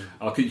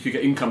 You could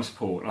get income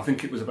support, and I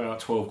think it was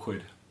about 12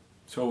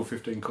 or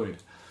 15 quid.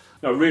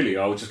 No, really,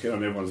 I would just get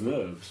on everyone's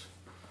nerves.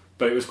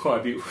 But it was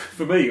quite a beautiful.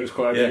 For me, it was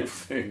quite a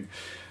beautiful thing,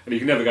 and you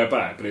can never go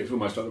back. But it's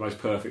almost like the most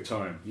perfect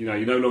time. You're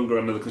no longer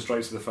under the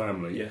constraints of the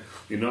family. Yeah.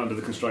 You're not under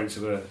the constraints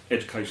of an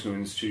educational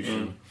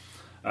institution.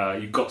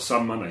 You've got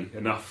some money,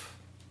 enough.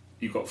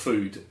 You've got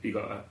food. You've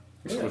got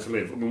somewhere to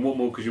live. I mean, what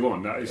more could you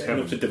want? That is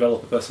enough to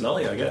develop a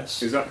personality, I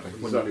guess. Exactly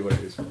what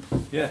it is.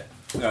 Yeah.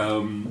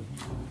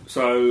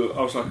 So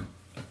I was like,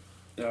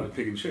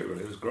 pig and shit.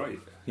 Really, it was great.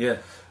 Yeah.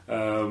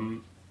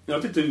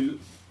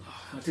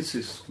 I did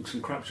some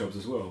crap jobs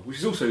as well, which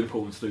is also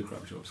important to do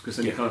crap jobs because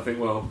then you kind of think,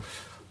 well,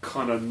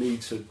 kind of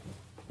need to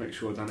make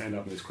sure I don't end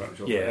up in this crap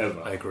job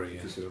forever. I agree.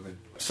 You see what I mean?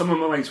 Some of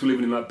my mates were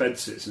living in like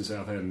bedsits in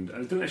Southend,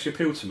 and it didn't actually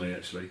appeal to me.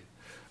 Actually,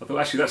 I thought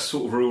actually that's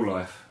sort of real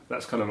life.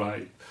 That's kind of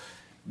like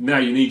now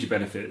you need your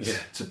benefits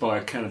to buy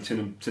a can of tin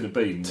of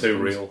beans,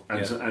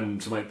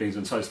 and to make beans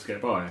and toast to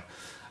get by.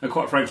 And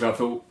quite frankly, I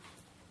thought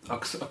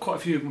quite a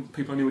few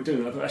people I knew were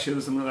doing it. I thought actually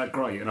there's something that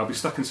great, and I'll be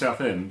stuck in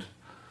Southend.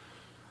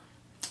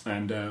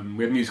 And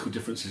we had musical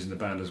differences in the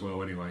band as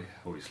well, anyway,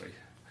 obviously.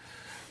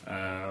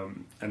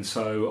 And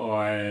so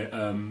I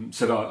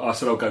said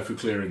I'll go through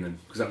clearing then,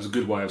 because that was a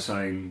good way of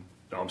saying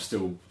that I'm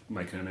still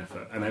making an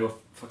effort. And they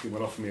fucking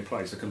well offered me a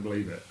place, I couldn't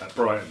believe it, at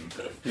Brighton,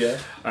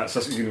 at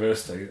Sussex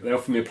University. They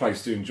offered me a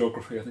place doing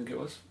geography, I think it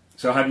was.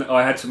 So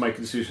I had to make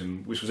a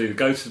decision, which was either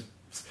go to.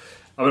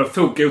 I mean, I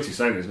feel guilty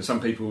saying this, but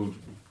some people,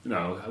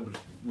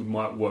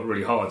 might work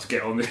really hard to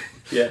get on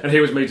there. And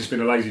here was me just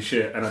being a lazy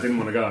shit, and I didn't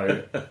want to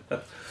go.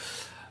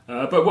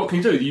 But what can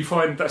you do? You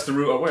find that's the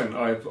route I went.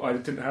 I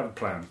didn't have a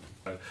plan.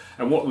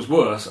 And what was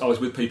worse, I was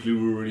with people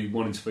who were really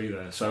wanting to be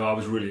there. So I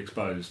was really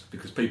exposed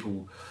because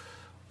people,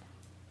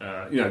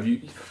 there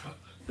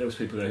was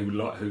people there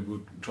who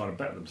would try to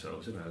better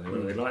themselves.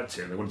 They liked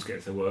it. They wanted to get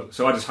to their work.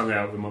 So I just hung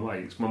out with my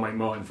mates. My mate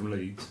Martin from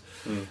Leeds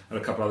and a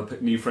couple of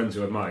other new friends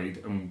who I'd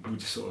made, and we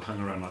just sort of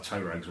hung around like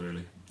toe rags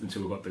really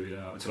until I got booted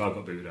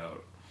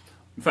out.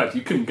 In fact,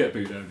 you couldn't get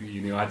booted out of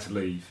uni. I had to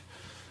leave.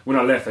 When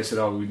I left, they said,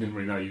 "Oh, we didn't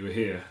really know you were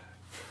here."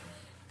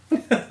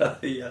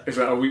 It's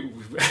like,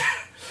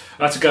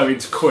 I had to go in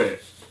to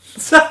quit.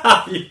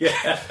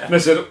 And they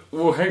said,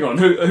 "Well, hang on,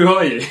 who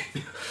are you?"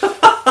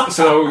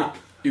 So,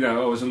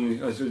 I was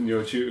in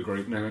your tutor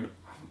group, and they went,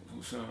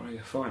 "Oh, sorry,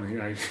 fine,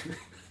 it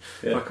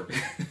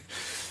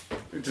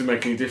doesn't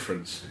make any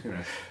difference,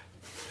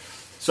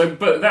 So,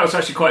 but that was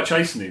actually quite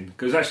chastening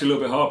because it was actually a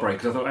little bit heartbreaking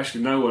because I thought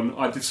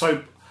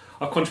actually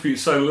I contributed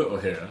so little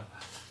here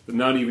that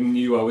no one even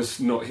knew I was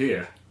not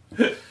here.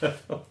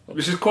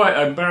 Which is quite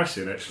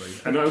embarrassing actually,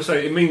 and also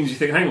it means you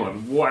think, hang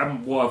on, what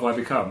have I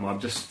become? I'm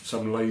just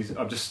some lazy.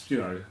 I'm just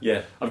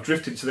I've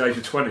drifted to the age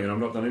of 20 and I've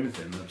not done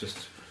anything.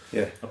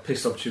 I've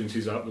pissed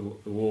opportunities up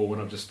the wall when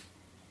I've just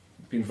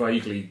been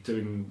vaguely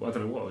doing. I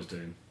don't know what I was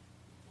doing.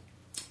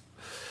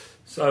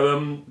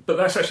 So, but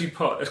that's actually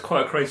it's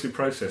quite a creative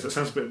process. That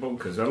sounds a bit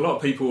bonkers. And a lot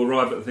of people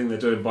arrive at the thing they're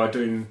doing by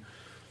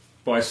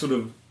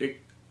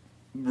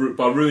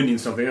ruining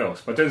something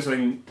else, by doing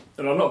something.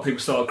 And a lot of people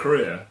start a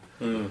career.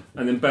 And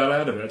then bail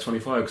out of it at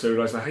 25 because they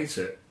realise they hate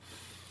it.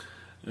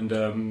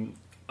 And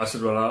I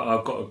said,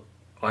 well,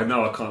 I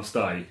know I can't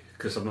stay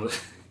because I'm not.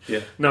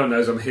 Yeah. No one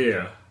knows I'm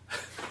here.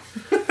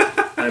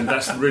 And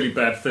that's a really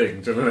bad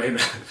thing. Do you know what I mean?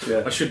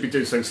 Yeah. I should be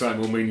doing something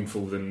slightly more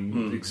meaningful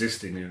than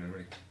existing.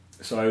 Really.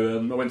 So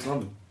I went to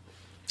London,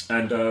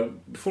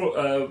 and before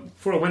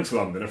I went to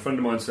London, a friend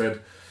of mine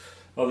said,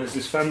 "Oh, there's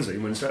this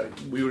fanzine."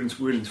 We were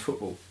into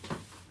football,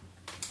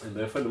 and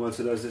a friend of mine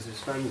said, "Oh, there's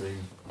this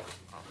fanzine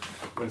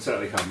when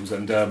Saturday comes,"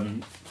 and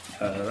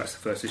that's the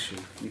first issue.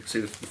 You can see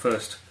the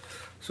first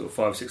sort of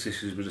 5 or 6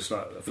 issues were just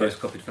like the first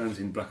copied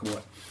fanzine, black and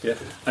white. Yeah.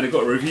 And it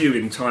got a review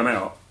in Time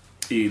Out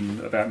in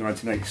about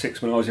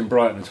 1986 when I was in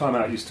Brighton. And Time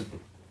Out used to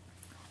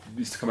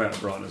come out of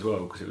Brighton as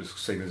well because it was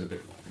seen as a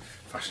bit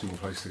fashionable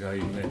place to go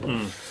even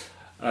then.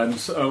 And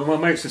so my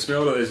mate says to me,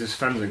 "Oh look, there's this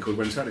fanzine called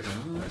When Saturday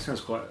Comes."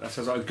 Oh, that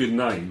sounds like a good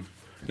name.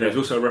 Yeah. There's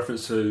also a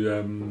reference to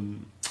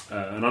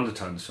an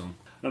Undertone song.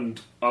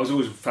 And I was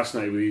always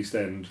fascinated with the East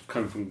End,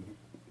 coming from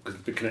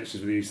the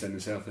connections with the East End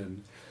and South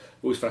End.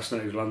 Always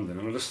fascinated with London,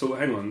 and I just thought,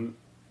 hang on.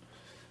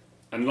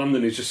 And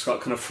London is just like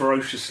kind of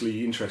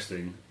ferociously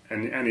interesting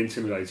and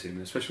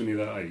intimidating, especially when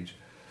you're that age.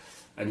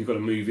 And you've got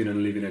to move in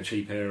and live in a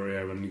cheap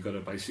area, and you've got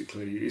to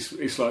basically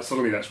it's like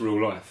suddenly that's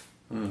real life.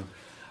 And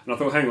I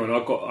thought, hang on,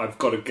 I've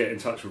got to get in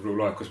touch with real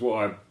life because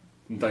what I'm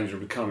in danger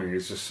of becoming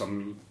is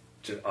I'm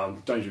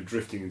in danger of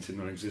drifting into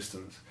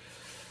non-existence.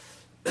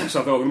 So I thought,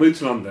 I'm going to move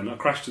to London. I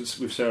crashed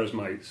with Sarah's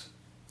mates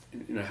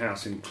in a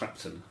house in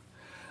Clapton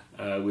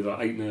with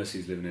like 8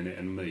 nurses living in it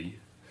and me.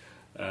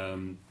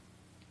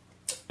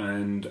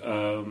 And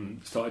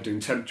started doing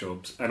temp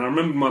jobs. And I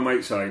remember my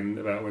mate saying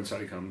about When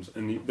Saturday Comes,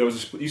 and there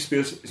was it's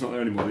not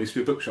there anymore, there used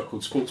to be a bookshop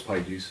called Sports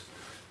Pages.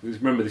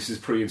 Remember, this is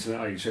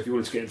pre-internet age, so if you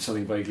wanted to get into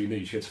something vaguely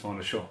niche, you had to find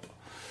a shop.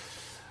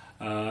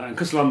 And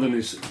because London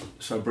is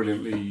so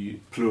brilliantly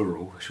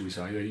plural, shall we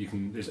say,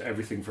 there's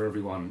everything for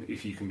everyone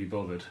if you can be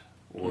bothered,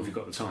 or if you've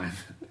got the time,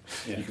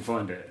 you can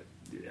find it.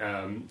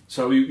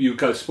 So you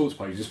go to Sports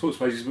Pages. The Sports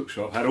Pages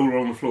bookshop had all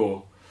on the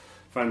floor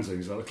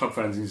fanzines, like the club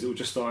fanzines that were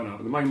just starting up.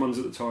 And the main ones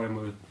at the time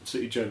were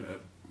City Gent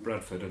at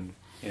Bradford and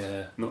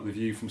Not the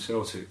View from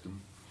Celtic.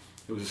 And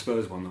it was a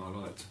Spurs one that I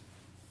liked.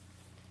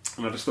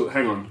 And I just thought,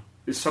 hang on,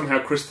 it's somehow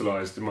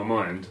crystallised in my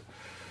mind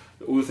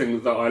that all the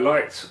things that I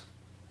liked,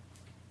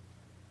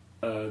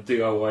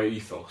 DIY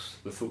ethos,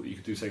 the thought that you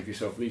could do something for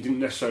yourself, that you didn't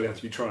necessarily have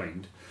to be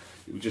trained.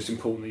 It was just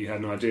important that you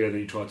had an idea and that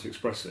you tried to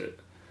express it,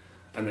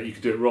 and that you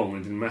could do it wrong and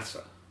it didn't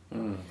matter.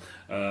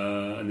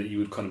 And that you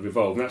would kind of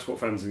evolve. And that's what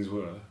fanzines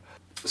were.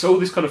 So all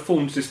this kind of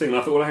formed this thing, and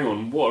I thought, well, hang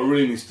on, what I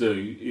really need to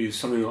do is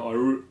something that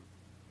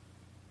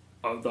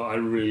I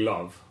really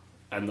love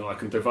and that I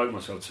can devote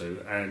myself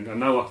to. And I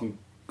know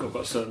I've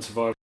got a certain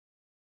survival.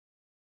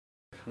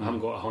 I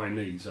haven't got high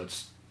needs. I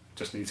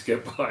just need to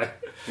get by.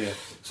 Yeah.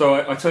 So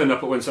I turned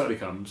up at When Saturday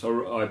Comes.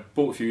 I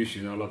bought a few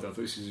issues and I loved it. I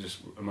thought this is just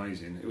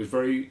amazing. It was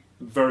very,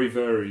 very,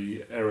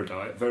 very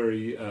erudite,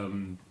 very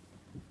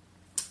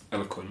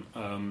eloquent.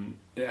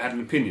 It had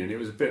an opinion. It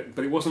was a bit,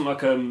 but it wasn't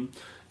like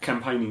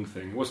campaigning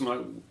thing. It wasn't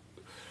like,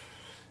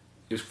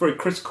 it was very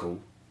critical,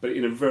 but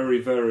in a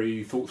very,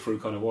 very thought through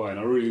kind of way. And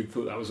I really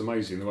thought that was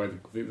amazing. The way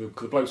the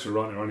blokes who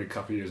were writing are only a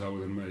couple of years older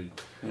than me,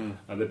 and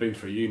they'd been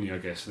through uni, I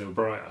guess. And they were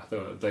brighter.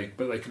 But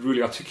they could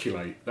really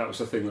articulate. That was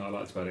the thing that I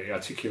liked about it. It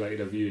articulated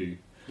a view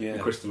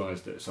and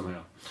crystallised it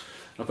somehow.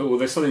 I thought, well,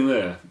 there's something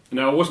there.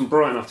 Now I wasn't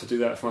bright enough to do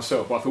that for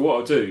myself, but I thought what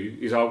I'll do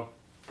is I've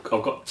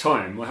got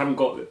time. I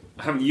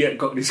haven't yet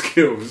got any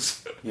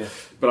skills. Yeah.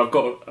 But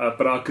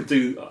but I could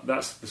do.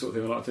 That's the sort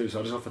of thing I like to do.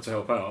 So I just offered to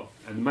help out.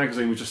 And the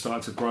magazine was just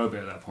starting to grow a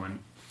bit at that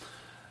point.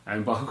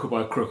 And by hook or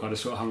by crook, I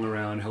just sort of hung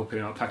around helping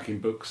out, packing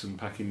books and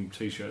packing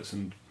T-shirts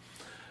and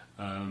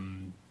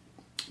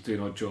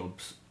doing odd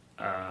jobs.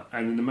 And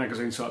then the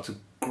magazine started to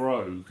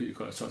grow. It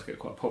started to get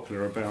quite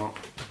popular. About,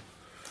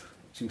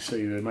 as you can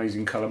see, the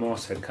amazing colour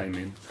masthead came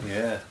in.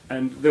 Yeah.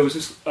 And there was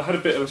this. I had a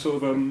bit of a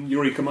sort of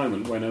eureka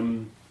moment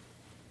when.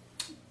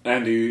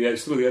 Andy,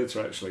 still the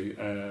editor actually,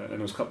 and there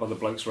was a couple of other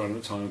blokes around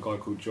at the time, a guy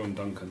called John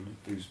Duncan,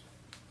 who's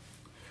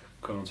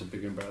gone on to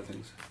bigger and better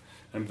things.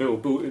 And Bill,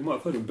 you might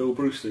have heard him, Bill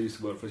Brewster used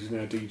to work for us, he's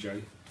now a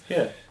DJ.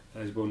 Yeah.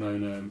 He's well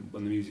known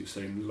on the music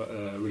scene,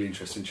 a really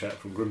interesting chap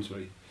from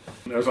Grimsby.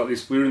 And it was like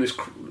this, we were in this,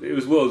 it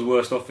was the world's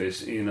worst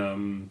office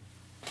in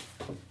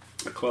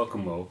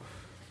Clerkenwell,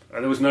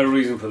 and there was no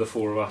reason for the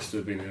four of us to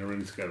have been in a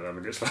room together. I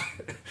mean, it's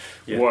like,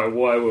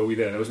 why were we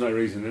there? There was no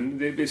reason.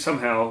 And it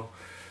somehow...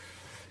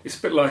 It's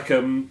a bit like it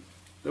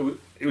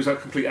was like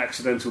a complete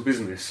accidental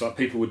business. Like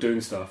people were doing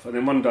stuff, and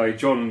then one day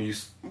John,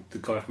 the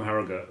guy from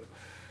Harrogate,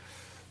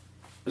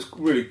 was a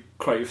really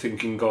creative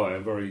thinking guy,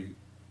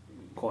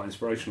 quite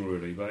inspirational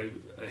really. But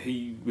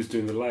he was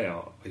doing the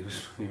layout. He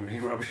was really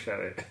rubbish at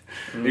it.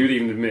 He would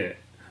even admit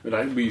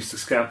that we used to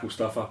scalpel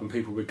stuff up, and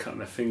people would be cutting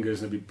their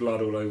fingers, and there'd be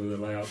blood all over the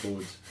layout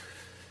boards.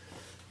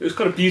 It was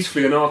kind of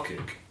beautifully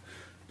anarchic,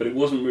 but it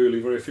wasn't really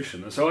very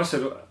efficient. And so I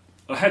said,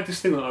 I had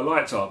this thing that I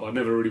liked up, I'd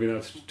never really been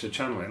able to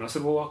channel it, and I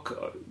said, well,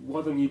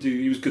 why don't you do...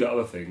 He was good at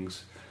other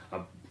things.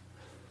 I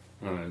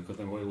don't know, God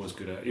knows what he was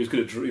good at. He was good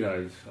at,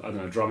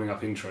 drumming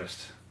up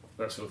interest,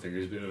 that sort of thing. He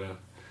was a bit of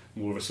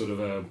more of a sort of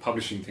a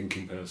publishing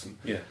thinking person.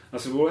 Yeah. I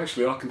said, well,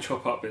 actually, I can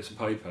chop up bits of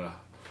paper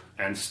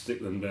and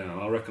stick them down.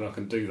 I reckon I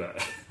can do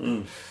that.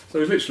 So it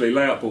was literally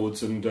layout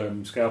boards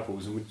and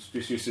scalpels, and we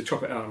just used to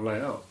chop it out and lay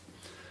it out.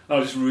 I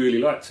just really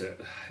liked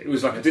it. It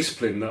was like a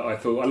discipline that I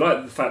thought... I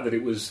liked the fact that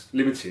it was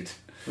limited.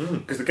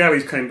 Because the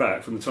galleys came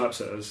back from the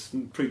typesetters,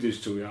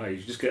 pre-digital age.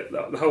 You just get...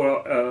 The whole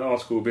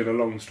article would be in a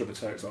long strip of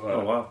text like that.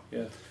 Oh, wow,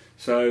 yeah.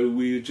 So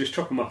we would just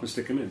chop them up and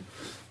stick them in.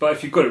 But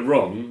if you got it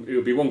wrong, it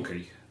would be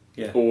wonky.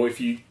 Yeah. Or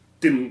if you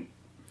didn't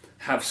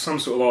have some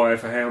sort of eye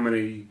for how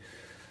many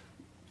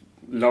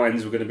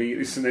lines were going to be...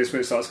 This is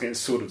when it starts getting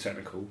sort of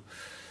technical.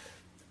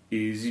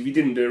 Is if you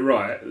didn't do it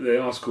right,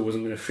 the article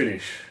wasn't going to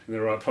finish in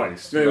the right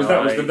place. That was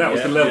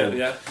the level.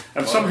 Yeah.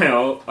 And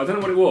somehow, I don't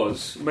know what it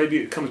was, maybe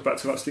it comes back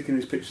to like sticking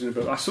these pictures in a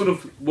book. I sort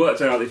of worked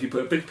out that if you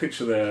put a big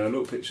picture there, a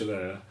little picture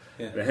there,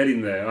 the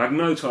heading there, I had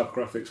no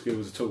typographic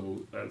skills at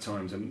all at the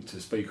time to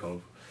speak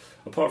of,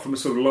 apart from a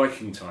sort of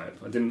liking type.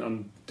 I didn't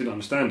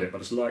understand it, but I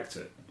just liked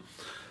it.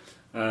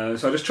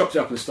 So I just chopped it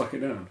up and stuck it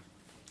down.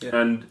 Yeah.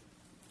 And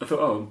I thought,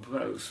 oh,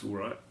 that looks all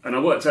right. And I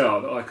worked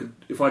out that I could,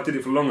 if I did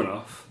it for long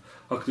enough,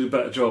 I could do a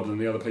better job than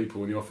the other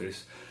people in the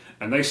office.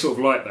 And they sort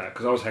of liked that,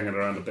 because I was hanging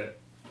around a bit.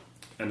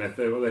 And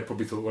they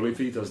probably thought, well, if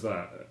he does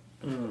that,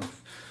 it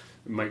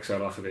makes our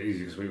life a bit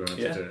easier, because we won't have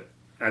to do it.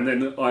 And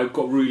then I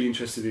got really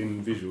interested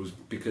in visuals,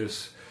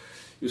 because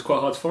it was quite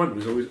hard to find them.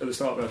 It was always at the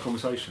start of our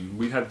conversation.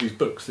 We had these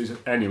books, these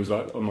annuals,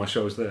 like on my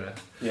shelves there.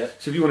 Yeah.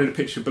 So if you wanted a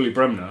picture of Billy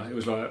Bremner, it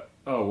was like,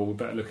 oh, well, we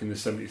better look in the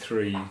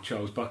 73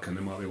 Charles Buchan,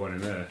 there might be one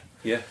in there.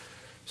 Yeah.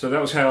 So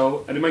that was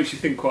how, and it makes you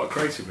think quite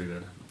creatively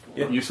then.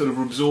 Yeah. You're sort of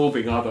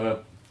absorbing other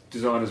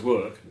designers'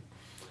 work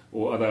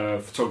or other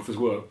photographers'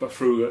 work, but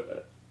through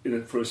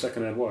a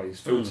second-hand way.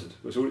 It's filtered.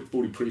 It's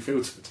already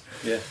pre-filtered.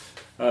 Yeah.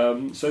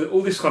 So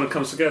all this kind of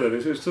comes together.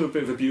 It's sort of a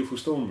bit of a beautiful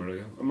storm,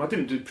 really. I mean, I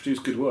didn't produce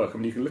good work. I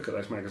mean, you can look at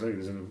those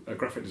magazines, and a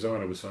graphic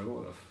designer would say,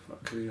 "What the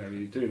fuck are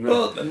you doing?"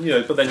 Well,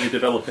 and, but then you're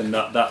developing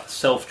that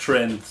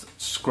self-trained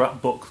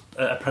scrapbook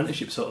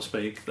apprenticeship, so to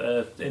speak,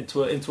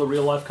 into a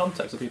real-life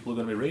context that people are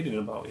going to be reading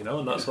about.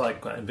 And that's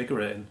like quite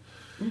invigorating.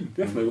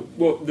 Definitely.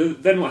 Well,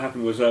 then what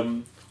happened was,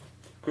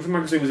 because the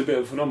magazine was a bit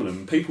of a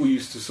phenomenon, people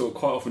used to sort of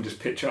quite often just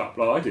pitch up,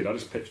 like I did. I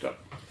just pitched up,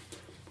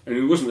 and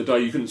it wasn't the day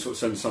you couldn't sort of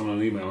send someone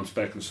an email on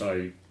spec and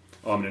say,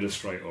 "I'm an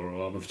illustrator"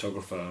 or "I'm a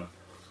photographer.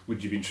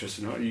 Would you be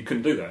interested in that?" You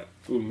couldn't do that.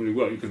 It wouldn't really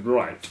work. You could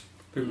write,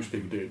 which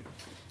people did,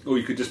 or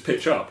you could just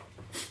pitch up.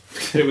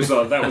 It was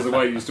like that was the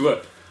way it used to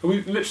work.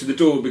 And literally the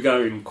door would be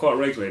going quite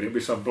regularly, and it'd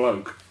be some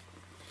bloke,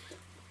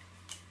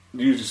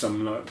 usually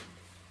some like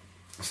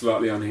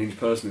slightly unhinged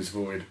person is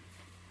avoided.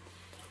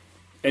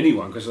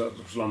 Anyone, because that's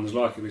what London's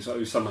like. It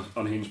was some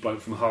unhinged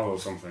bloke from Hull or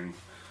something,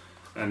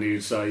 and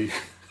he'd say,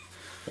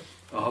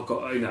 oh, "I've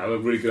got a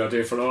really good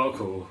idea for an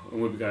article,"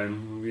 and we'd be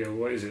going, "Yeah,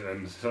 what is it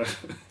then?" Because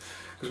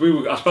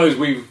I suppose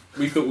we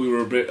thought we were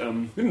a bit.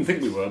 We didn't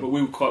think we were, but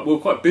we were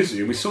quite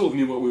busy, and we sort of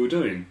knew what we were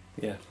doing.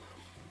 Yeah.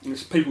 And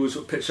people would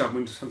sort of pitch up,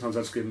 and sometimes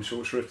I'd just give them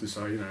short shrift and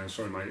say,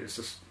 "Sorry, mate,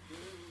 it's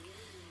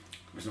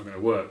not going to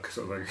work,"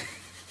 sort of thing.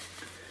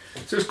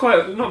 So it was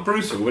quite not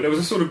brutal, but there was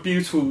a sort of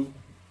beautiful.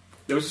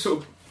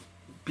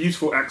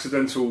 Beautiful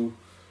accidental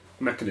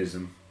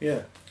mechanism.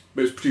 Yeah.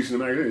 But it's producing a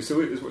magazine.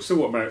 So it's still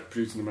what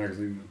producing a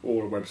magazine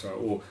or a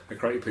website or a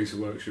creative piece of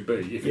work should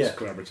be if it's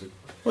collaborative.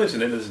 Well, there's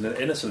an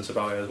innocence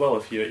about it as well.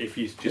 If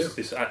you just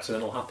this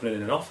accidental happening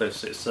in an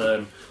office, it's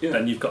then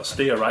you've got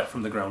steer right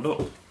from the ground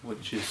up,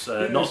 which is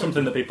not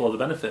something that people have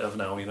the benefit of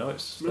now.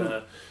 It's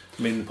I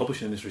mean, the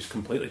publishing industry's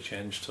completely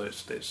changed, so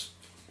it's.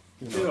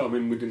 Yeah, I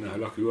mean, we didn't know how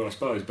lucky we were, I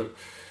suppose, but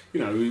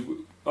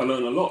I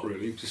learned a lot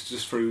really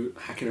just through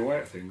hacking away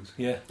at things.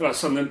 Yeah.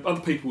 Like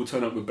other people will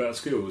turn up with better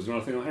skills, and I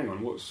think, hang on,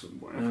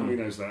 how come he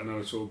knows that? And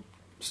I sort of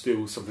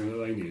steal something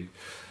that they knew.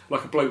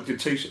 Like a bloke did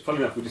t-shirt. Funny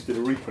enough, we just did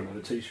a reprint of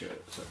the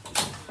t-shirt, so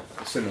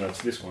similar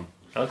to this one.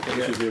 Okay.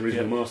 Which was the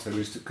original master,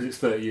 because it's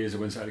 30 years of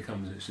When Saturday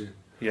Comes this year.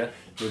 Yeah.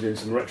 We're doing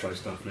some retro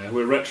stuff now.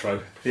 We're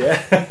retro.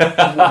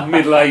 Yeah.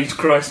 Middle-aged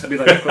Christ. All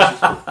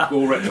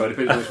retro,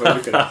 depending on which way you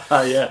look at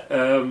it.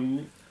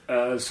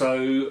 Yeah.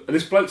 So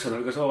this bloke turned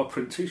up and goes, "Oh, I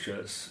print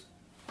t-shirts."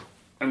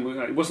 And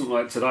it wasn't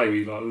like today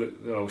we look,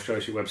 "I'll show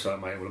us your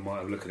website, mate, well, I might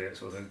have a look at it,"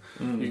 sort of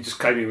thing. He just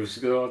came in and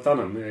said, "Oh, I've done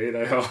them, here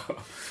they are."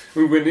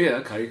 We went, "Yeah,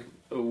 okay,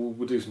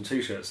 we'll do some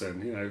t-shirts then,"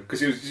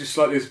 because it was just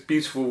like this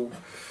beautiful,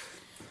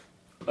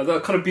 kind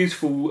of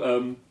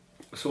beautiful,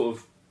 sort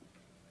of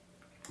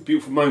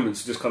beautiful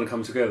moments just kind of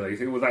come together. You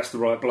think, well, that's the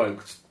right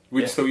bloke.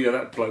 We'd just thought,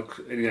 that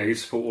bloke,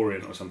 he's Sport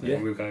Orient or something,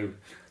 and we'd go,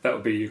 that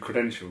would be your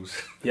credentials.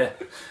 Yeah.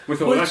 We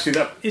thought, actually,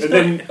 that... And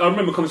then I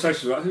remember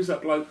conversations like, who's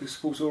that bloke who's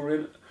Sports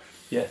Orient?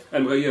 Yeah.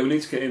 And we go, we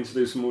need to get him to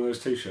do some more of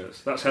those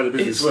t-shirts. That's how the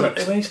business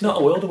works. I mean, it's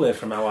not a world away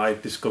from how I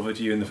discovered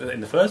you in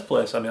the first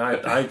place. I mean,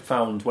 I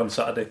found When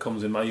Saturday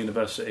Comes in my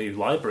university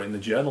library in the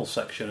journal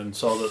section and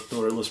saw that there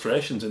were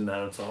illustrations in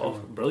there and thought, oh,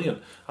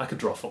 brilliant, I could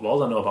draw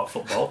football, I know about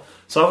football.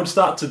 So I would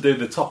start to do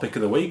the topic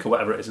of the week or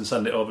whatever it is and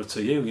send it over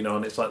to you,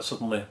 and it's like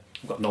suddenly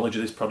I've got knowledge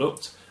of this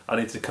product. I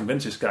need to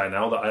convince this guy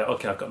now that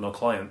I've got no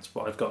clients,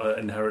 but I've got an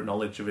inherent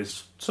knowledge of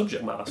his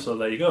subject matter, so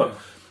there you go.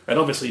 And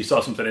obviously you saw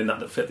something in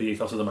that fit the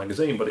ethos of the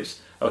magazine, but it's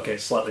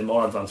slightly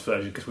more advanced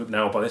version, because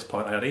now by this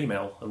point I had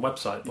email and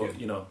website, but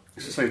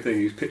it's the same thing.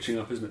 He's pitching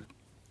up, isn't it?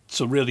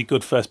 It's a really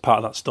good first part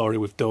of that story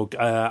with Doug.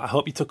 I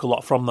hope you took a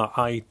lot from that.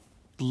 I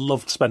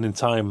loved spending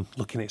time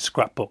looking at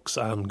scrapbooks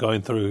and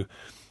going through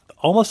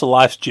almost a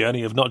life's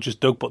journey of not just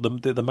Doug but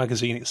the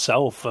magazine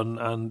itself,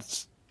 and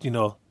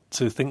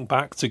to think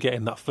back to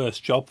getting that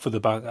first job for the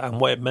bank and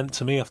what it meant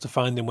to me after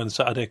finding When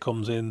Saturday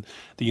Comes in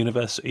the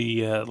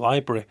university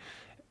library.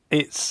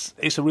 It's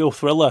a real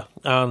thriller,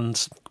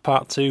 and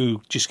part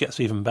 2 just gets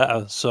even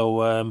better.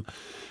 So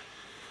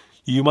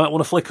you might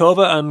want to flick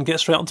over and get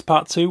straight onto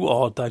part 2,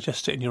 or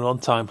digest it in your own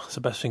time. It's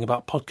the best thing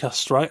about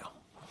podcasts, right?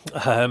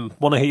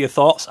 Want to hear your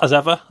thoughts, as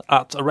ever,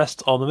 at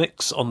Arrest on the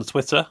Mix on the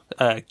Twitter.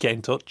 Get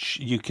in touch.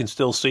 You can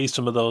still see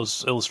some of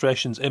those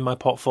illustrations in my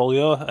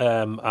portfolio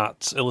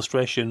at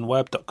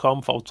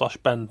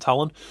illustrationweb.com/Ben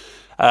Talon.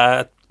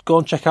 Go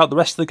and check out the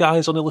rest of the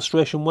guys on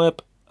Illustration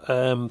Web.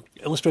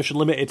 Illustration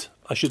Limited,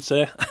 I should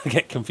say. I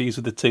get confused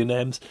with the two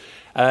names.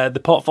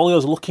 The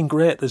portfolios are looking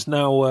great. There's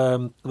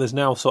now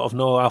sort of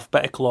no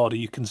alphabetical order.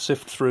 You can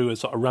sift through a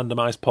sort of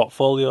randomised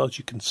portfolios.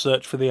 You can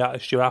search for the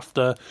artist you're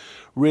after.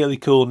 Really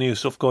cool new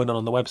stuff going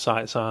on the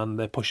websites, and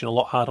they're pushing a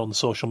lot hard on the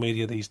social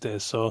media these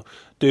days. So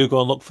do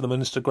go and look for them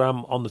on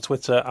Instagram, on the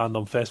Twitter, and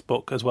on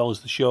Facebook, as well as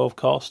the show, of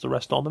course, The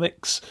Rest on the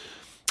Mix.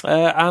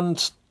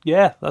 And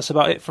yeah, that's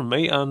about it from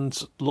me, and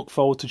look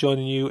forward to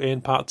joining you in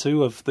part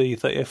 2 of the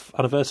 30th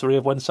anniversary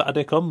of When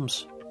Saturday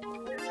Comes.